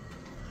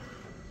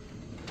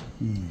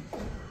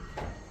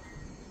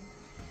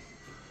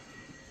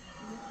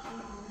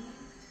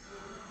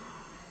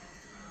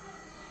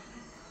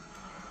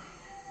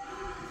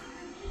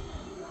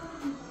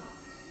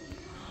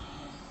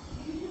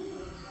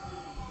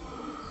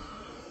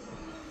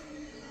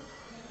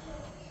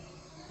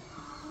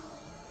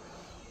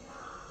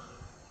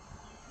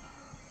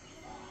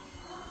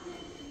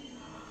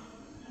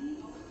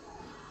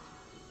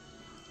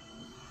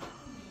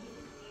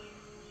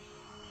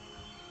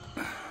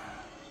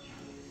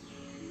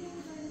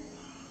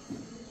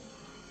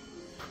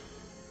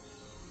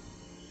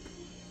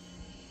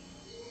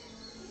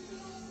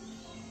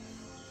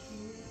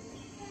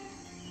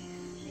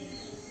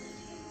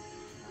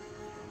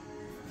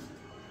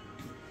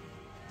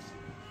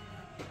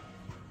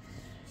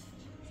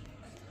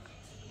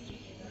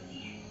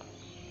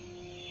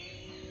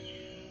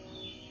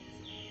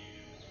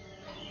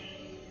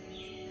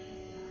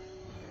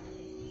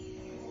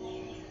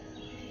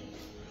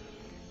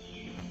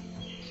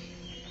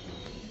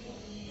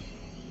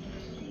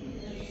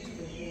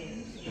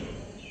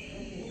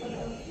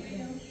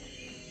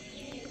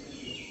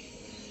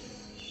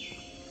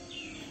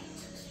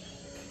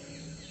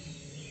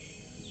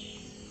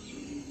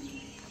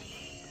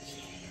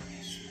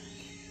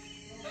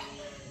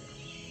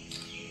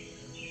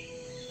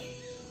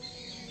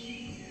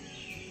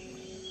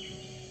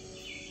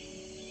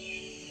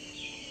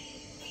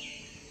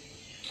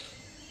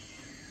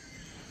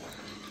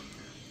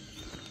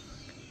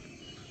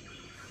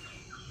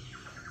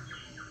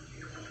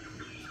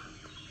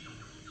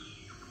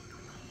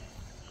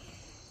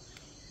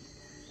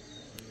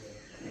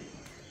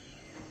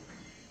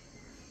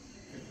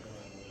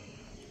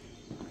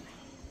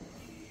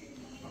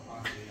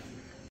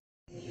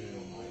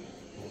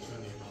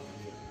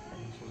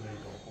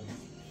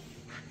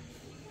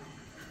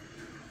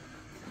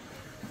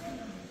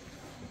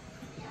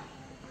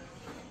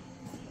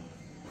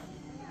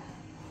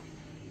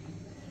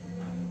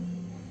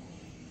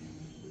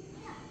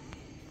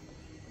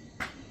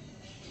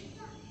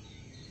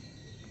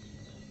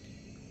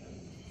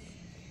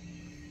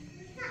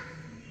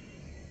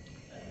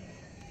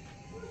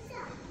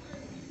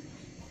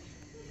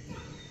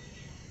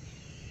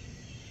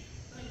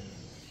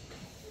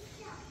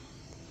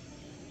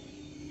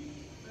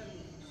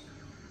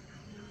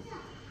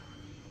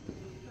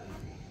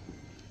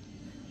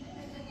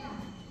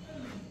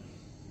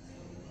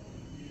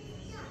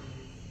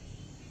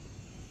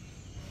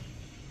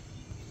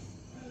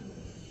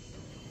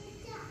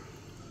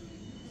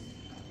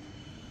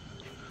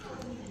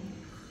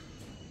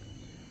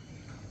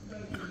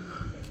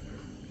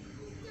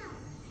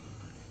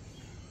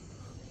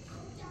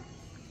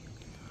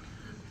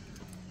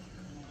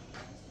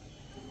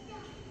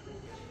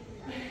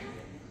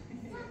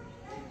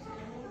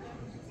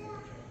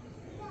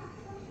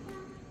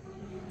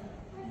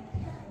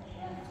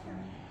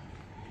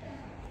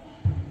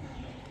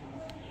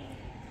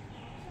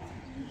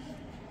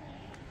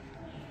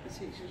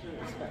 teachers really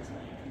respect that.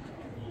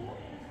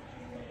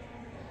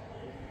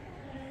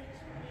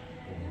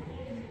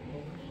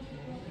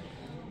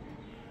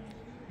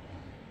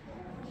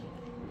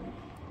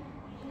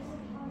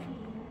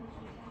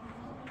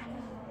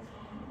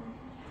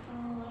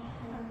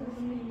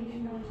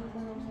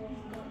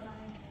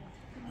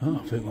 Oh,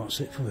 I think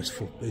that's it for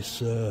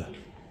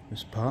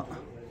this part.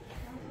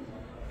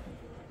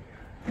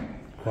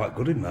 Quite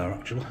good in there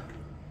actually.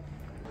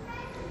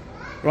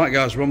 Right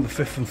guys, we're on the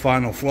 5th and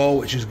final floor,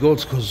 which is good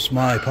because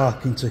my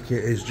parking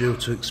ticket is due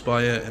to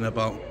expire in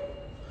about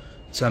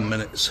 10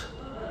 minutes.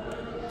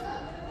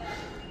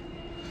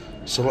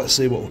 So let's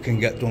see what we can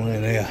get done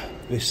in here.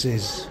 This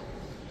is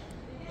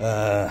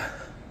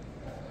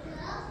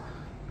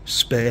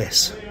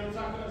Space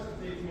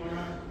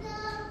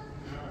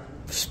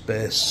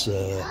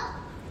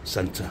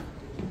Centre.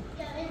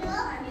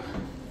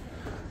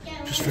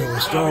 Just through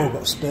this door, we've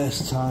got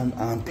Space Time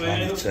and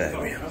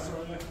Planetarium.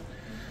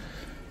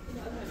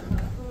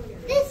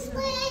 This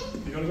way.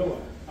 You gotta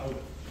go out.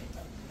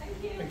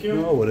 Thank you.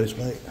 No worries,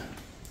 mate.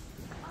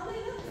 Are they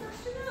not an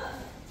astronaut?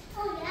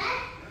 Oh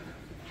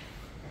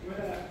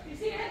yeah. You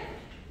see it?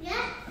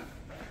 Yeah.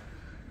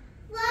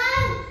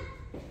 Wow.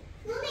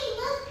 Mummy,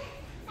 look.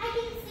 I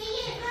can see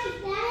it right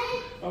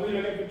there. Oh, you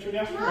gonna get a picture of the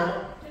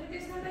astronaut? Do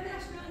you want to go to an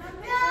astronaut and have a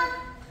No. picture?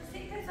 Let's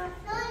take this off.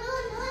 No, no,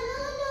 no, no,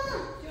 no.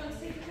 Do you want to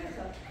see the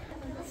photo?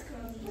 Let's go.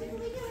 Can we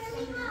go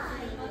really high?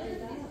 Can we go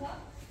really high?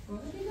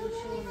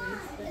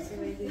 Let's go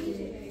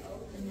really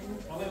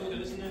Oh, look at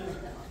this now.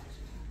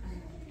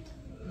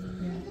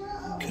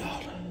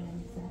 God.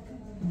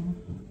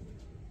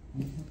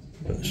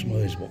 But some of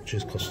these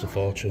watches cost a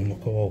fortune.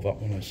 Look how old that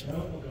one is.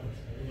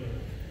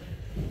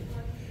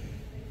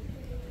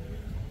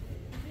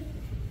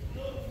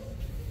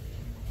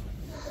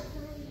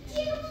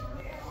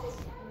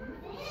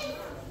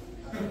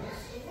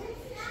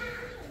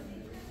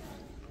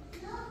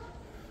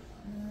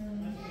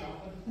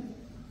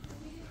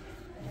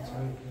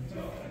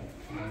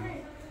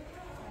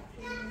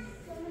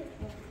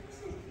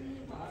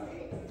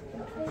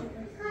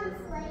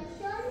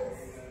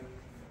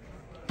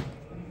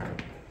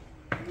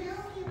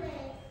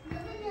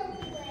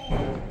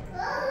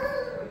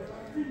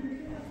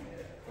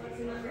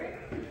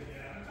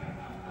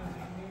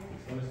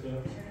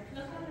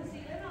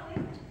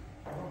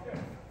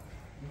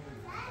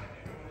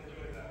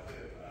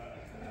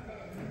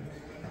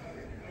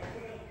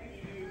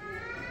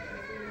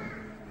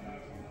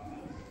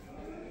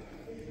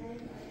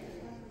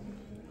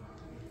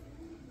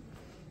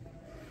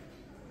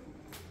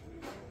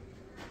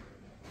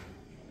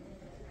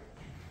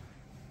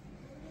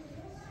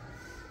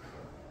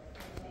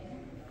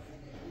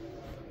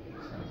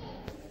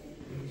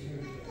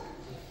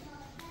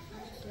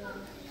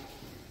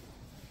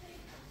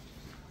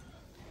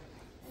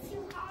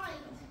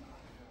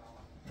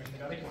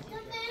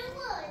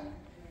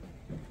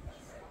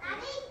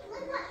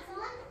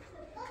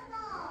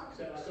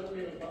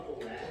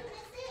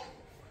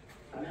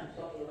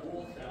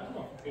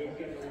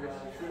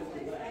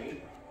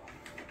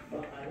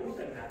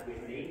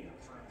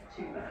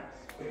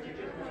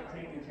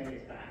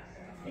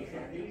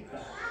 Except these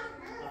bats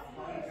are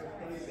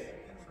hydrophobic,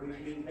 which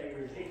means they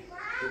resist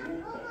the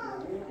water, so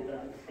the water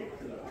doesn't stick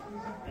to them.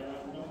 They're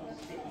like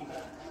non-sticky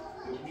bats,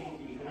 which means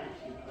that you can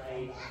actually play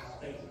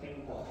space ping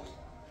pong.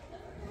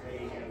 There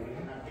you go, we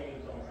can have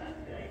games on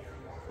Saturday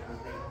and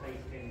play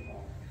space ping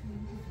pong.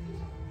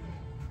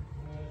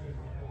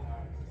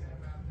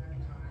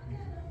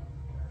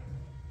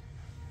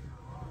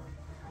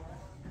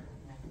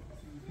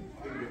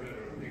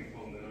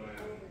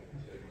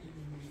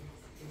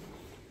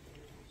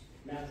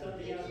 Now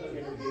something else I'm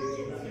going to do is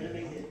I'm going to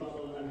make this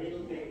bottle a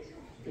little bit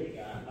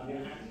bigger. I'm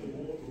going to add some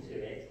water to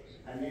it,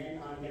 and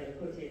then I'm going to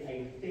put in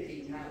a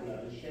fizzy tablet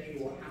and show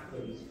you what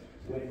happens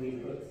when we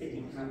put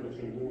fizzy tablets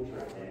in water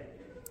up there.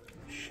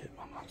 Shit,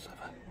 man, that's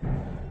ever.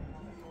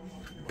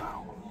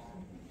 Wow.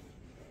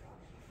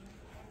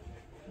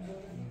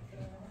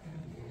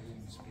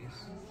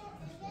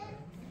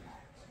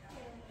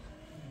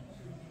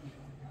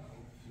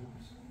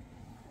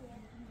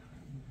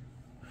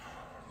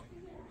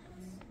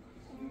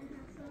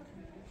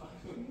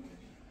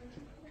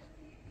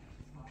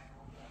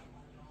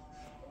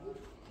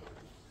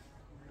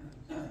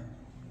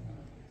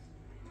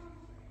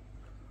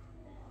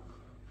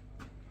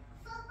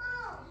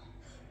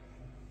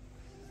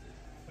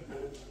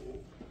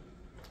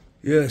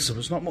 Yeah, so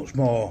there's not much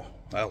more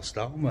else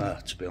down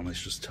there, to be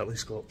honest, just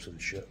telescopes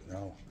and shit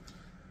now.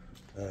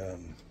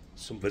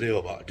 Some video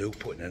about a dude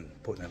putting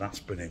an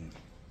aspirin in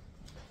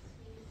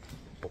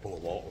a bubble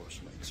of water or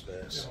something in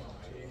space.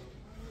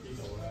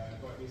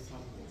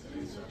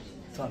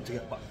 Time to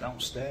get back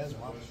downstairs,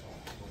 man.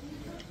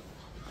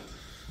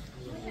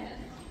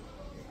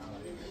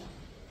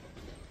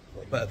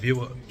 Got a better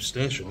view at the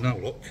station now,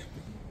 look.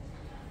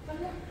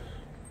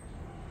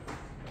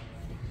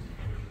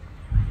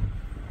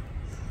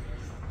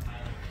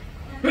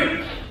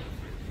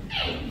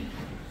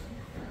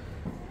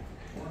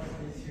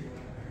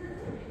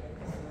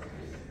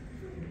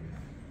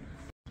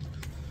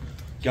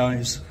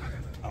 Guys,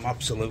 I'm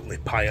absolutely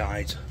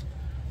pie-eyed,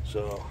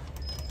 so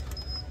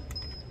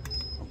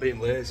I'm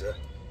being lazy,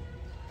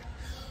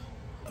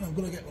 and I'm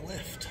going to get the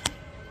lift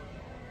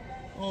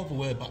all the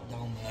way back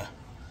down there.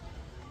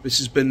 This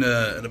has been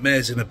an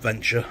amazing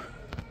adventure.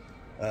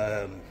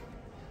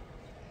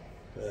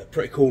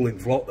 Pretty cool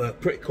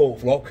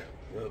vlog.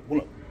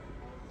 One of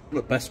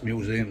the best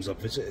museums I've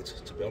visited,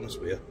 to be honest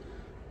with you.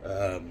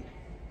 I'm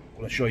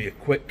going to show you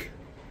a quick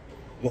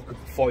look at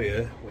the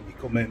foyer when you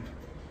come in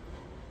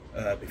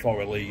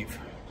before I leave,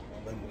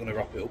 and then we're going to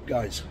wrap it up,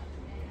 guys.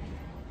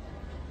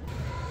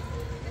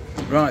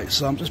 Right,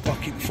 so I'm just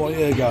back in the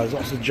foyer, guys.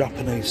 That's a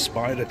Japanese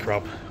spider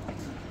crab.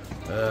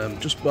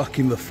 Just back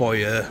in the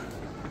foyer.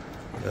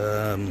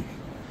 I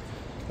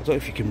don't know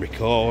if you can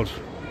record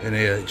in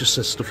here. It just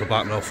says stuff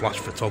about no flash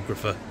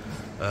photographer.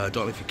 I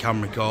don't know if you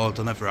can record.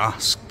 I never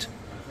asked,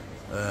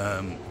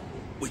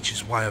 which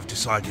is why I've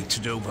decided to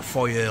do the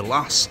foyer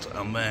last.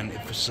 And then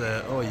if I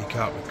say, oh, you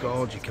can't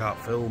record, you can't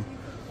film,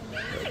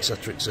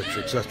 etc,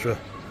 etc, etc,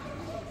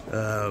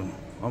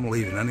 I'm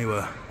leaving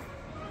anyway.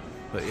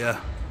 But yeah,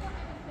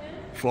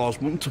 floors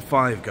 1 to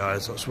 5,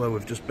 guys. That's where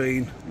we've just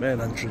been. Main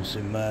entrance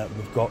in there.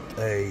 We've got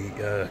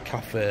a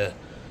cafe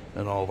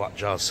and all that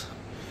jazz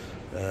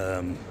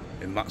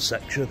in that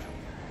section.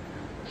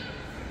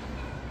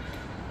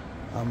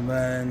 And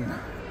then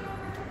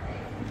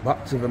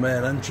back to the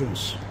main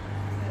entrance.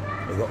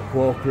 We've got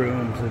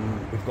cloakrooms,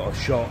 and we've got a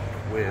shop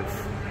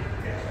with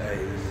a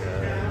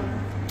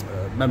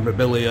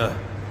memorabilia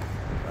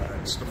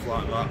and stuff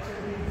like that.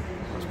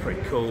 That's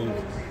pretty cool.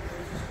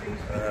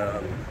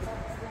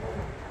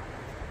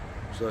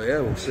 So yeah,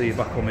 we'll see you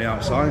back on the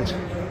outside.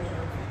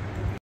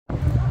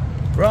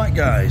 Right,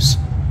 guys,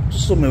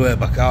 just on my way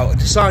back out, I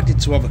decided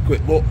to have a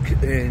quick look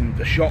in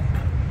the shop.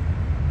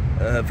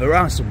 There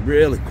are some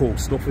really cool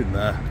stuff in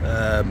there.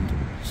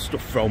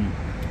 Stuff from,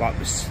 like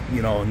this,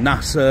 you know,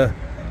 NASA,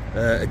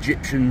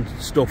 Egyptian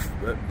stuff,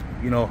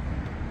 you know,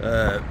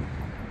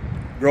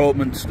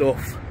 Roman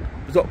stuff.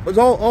 There's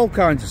all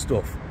kinds of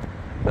stuff.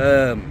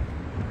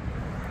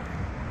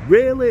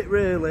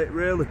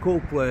 Really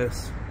cool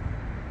place.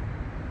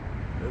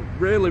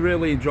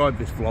 Really enjoyed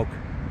this vlog,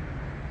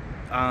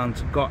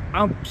 and got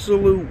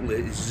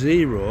absolutely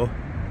zero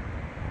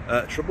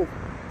trouble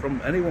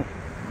from anyone.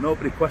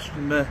 Nobody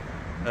questioned me,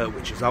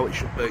 which is how it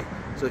should be.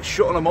 So it's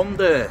shut on a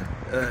Monday.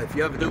 If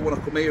you ever do want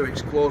to come here,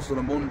 it's closed on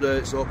a Monday.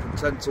 It's open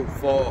 10 till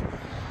 4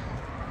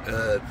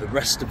 the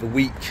rest of the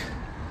week,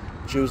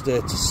 Tuesday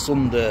to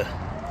Sunday.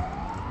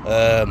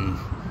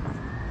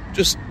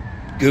 Just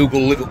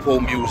Google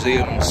Liverpool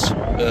museums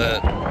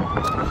for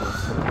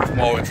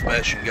more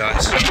information,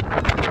 guys.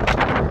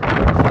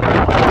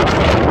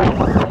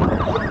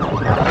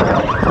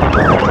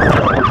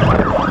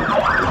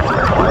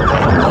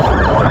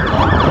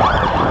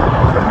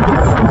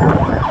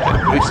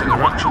 Police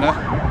interaction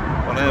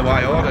on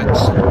AY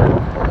audits.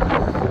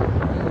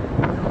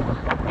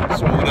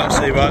 Something we don't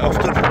see right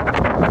often.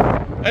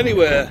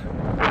 Anyway,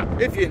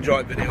 if you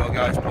enjoyed the video,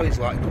 guys, please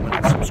like, comment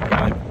and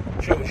subscribe.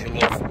 Show us your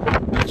love.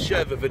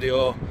 Share the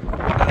video.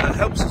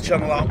 Helps the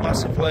channel out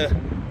massively.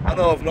 I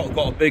know I've not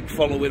got a big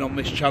following on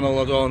this channel.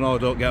 I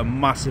don't get a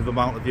massive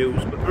amount of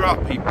views, but there are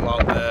people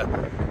out there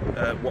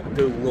what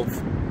do love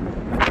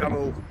the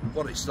channel,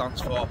 what it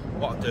stands for,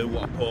 what I do,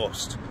 what I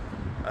post.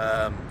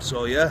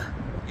 So yeah,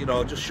 you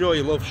know, just show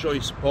your love, show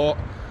your support,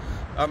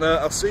 and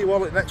I'll see you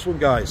all at the next one,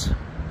 guys.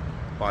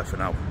 Bye for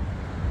now.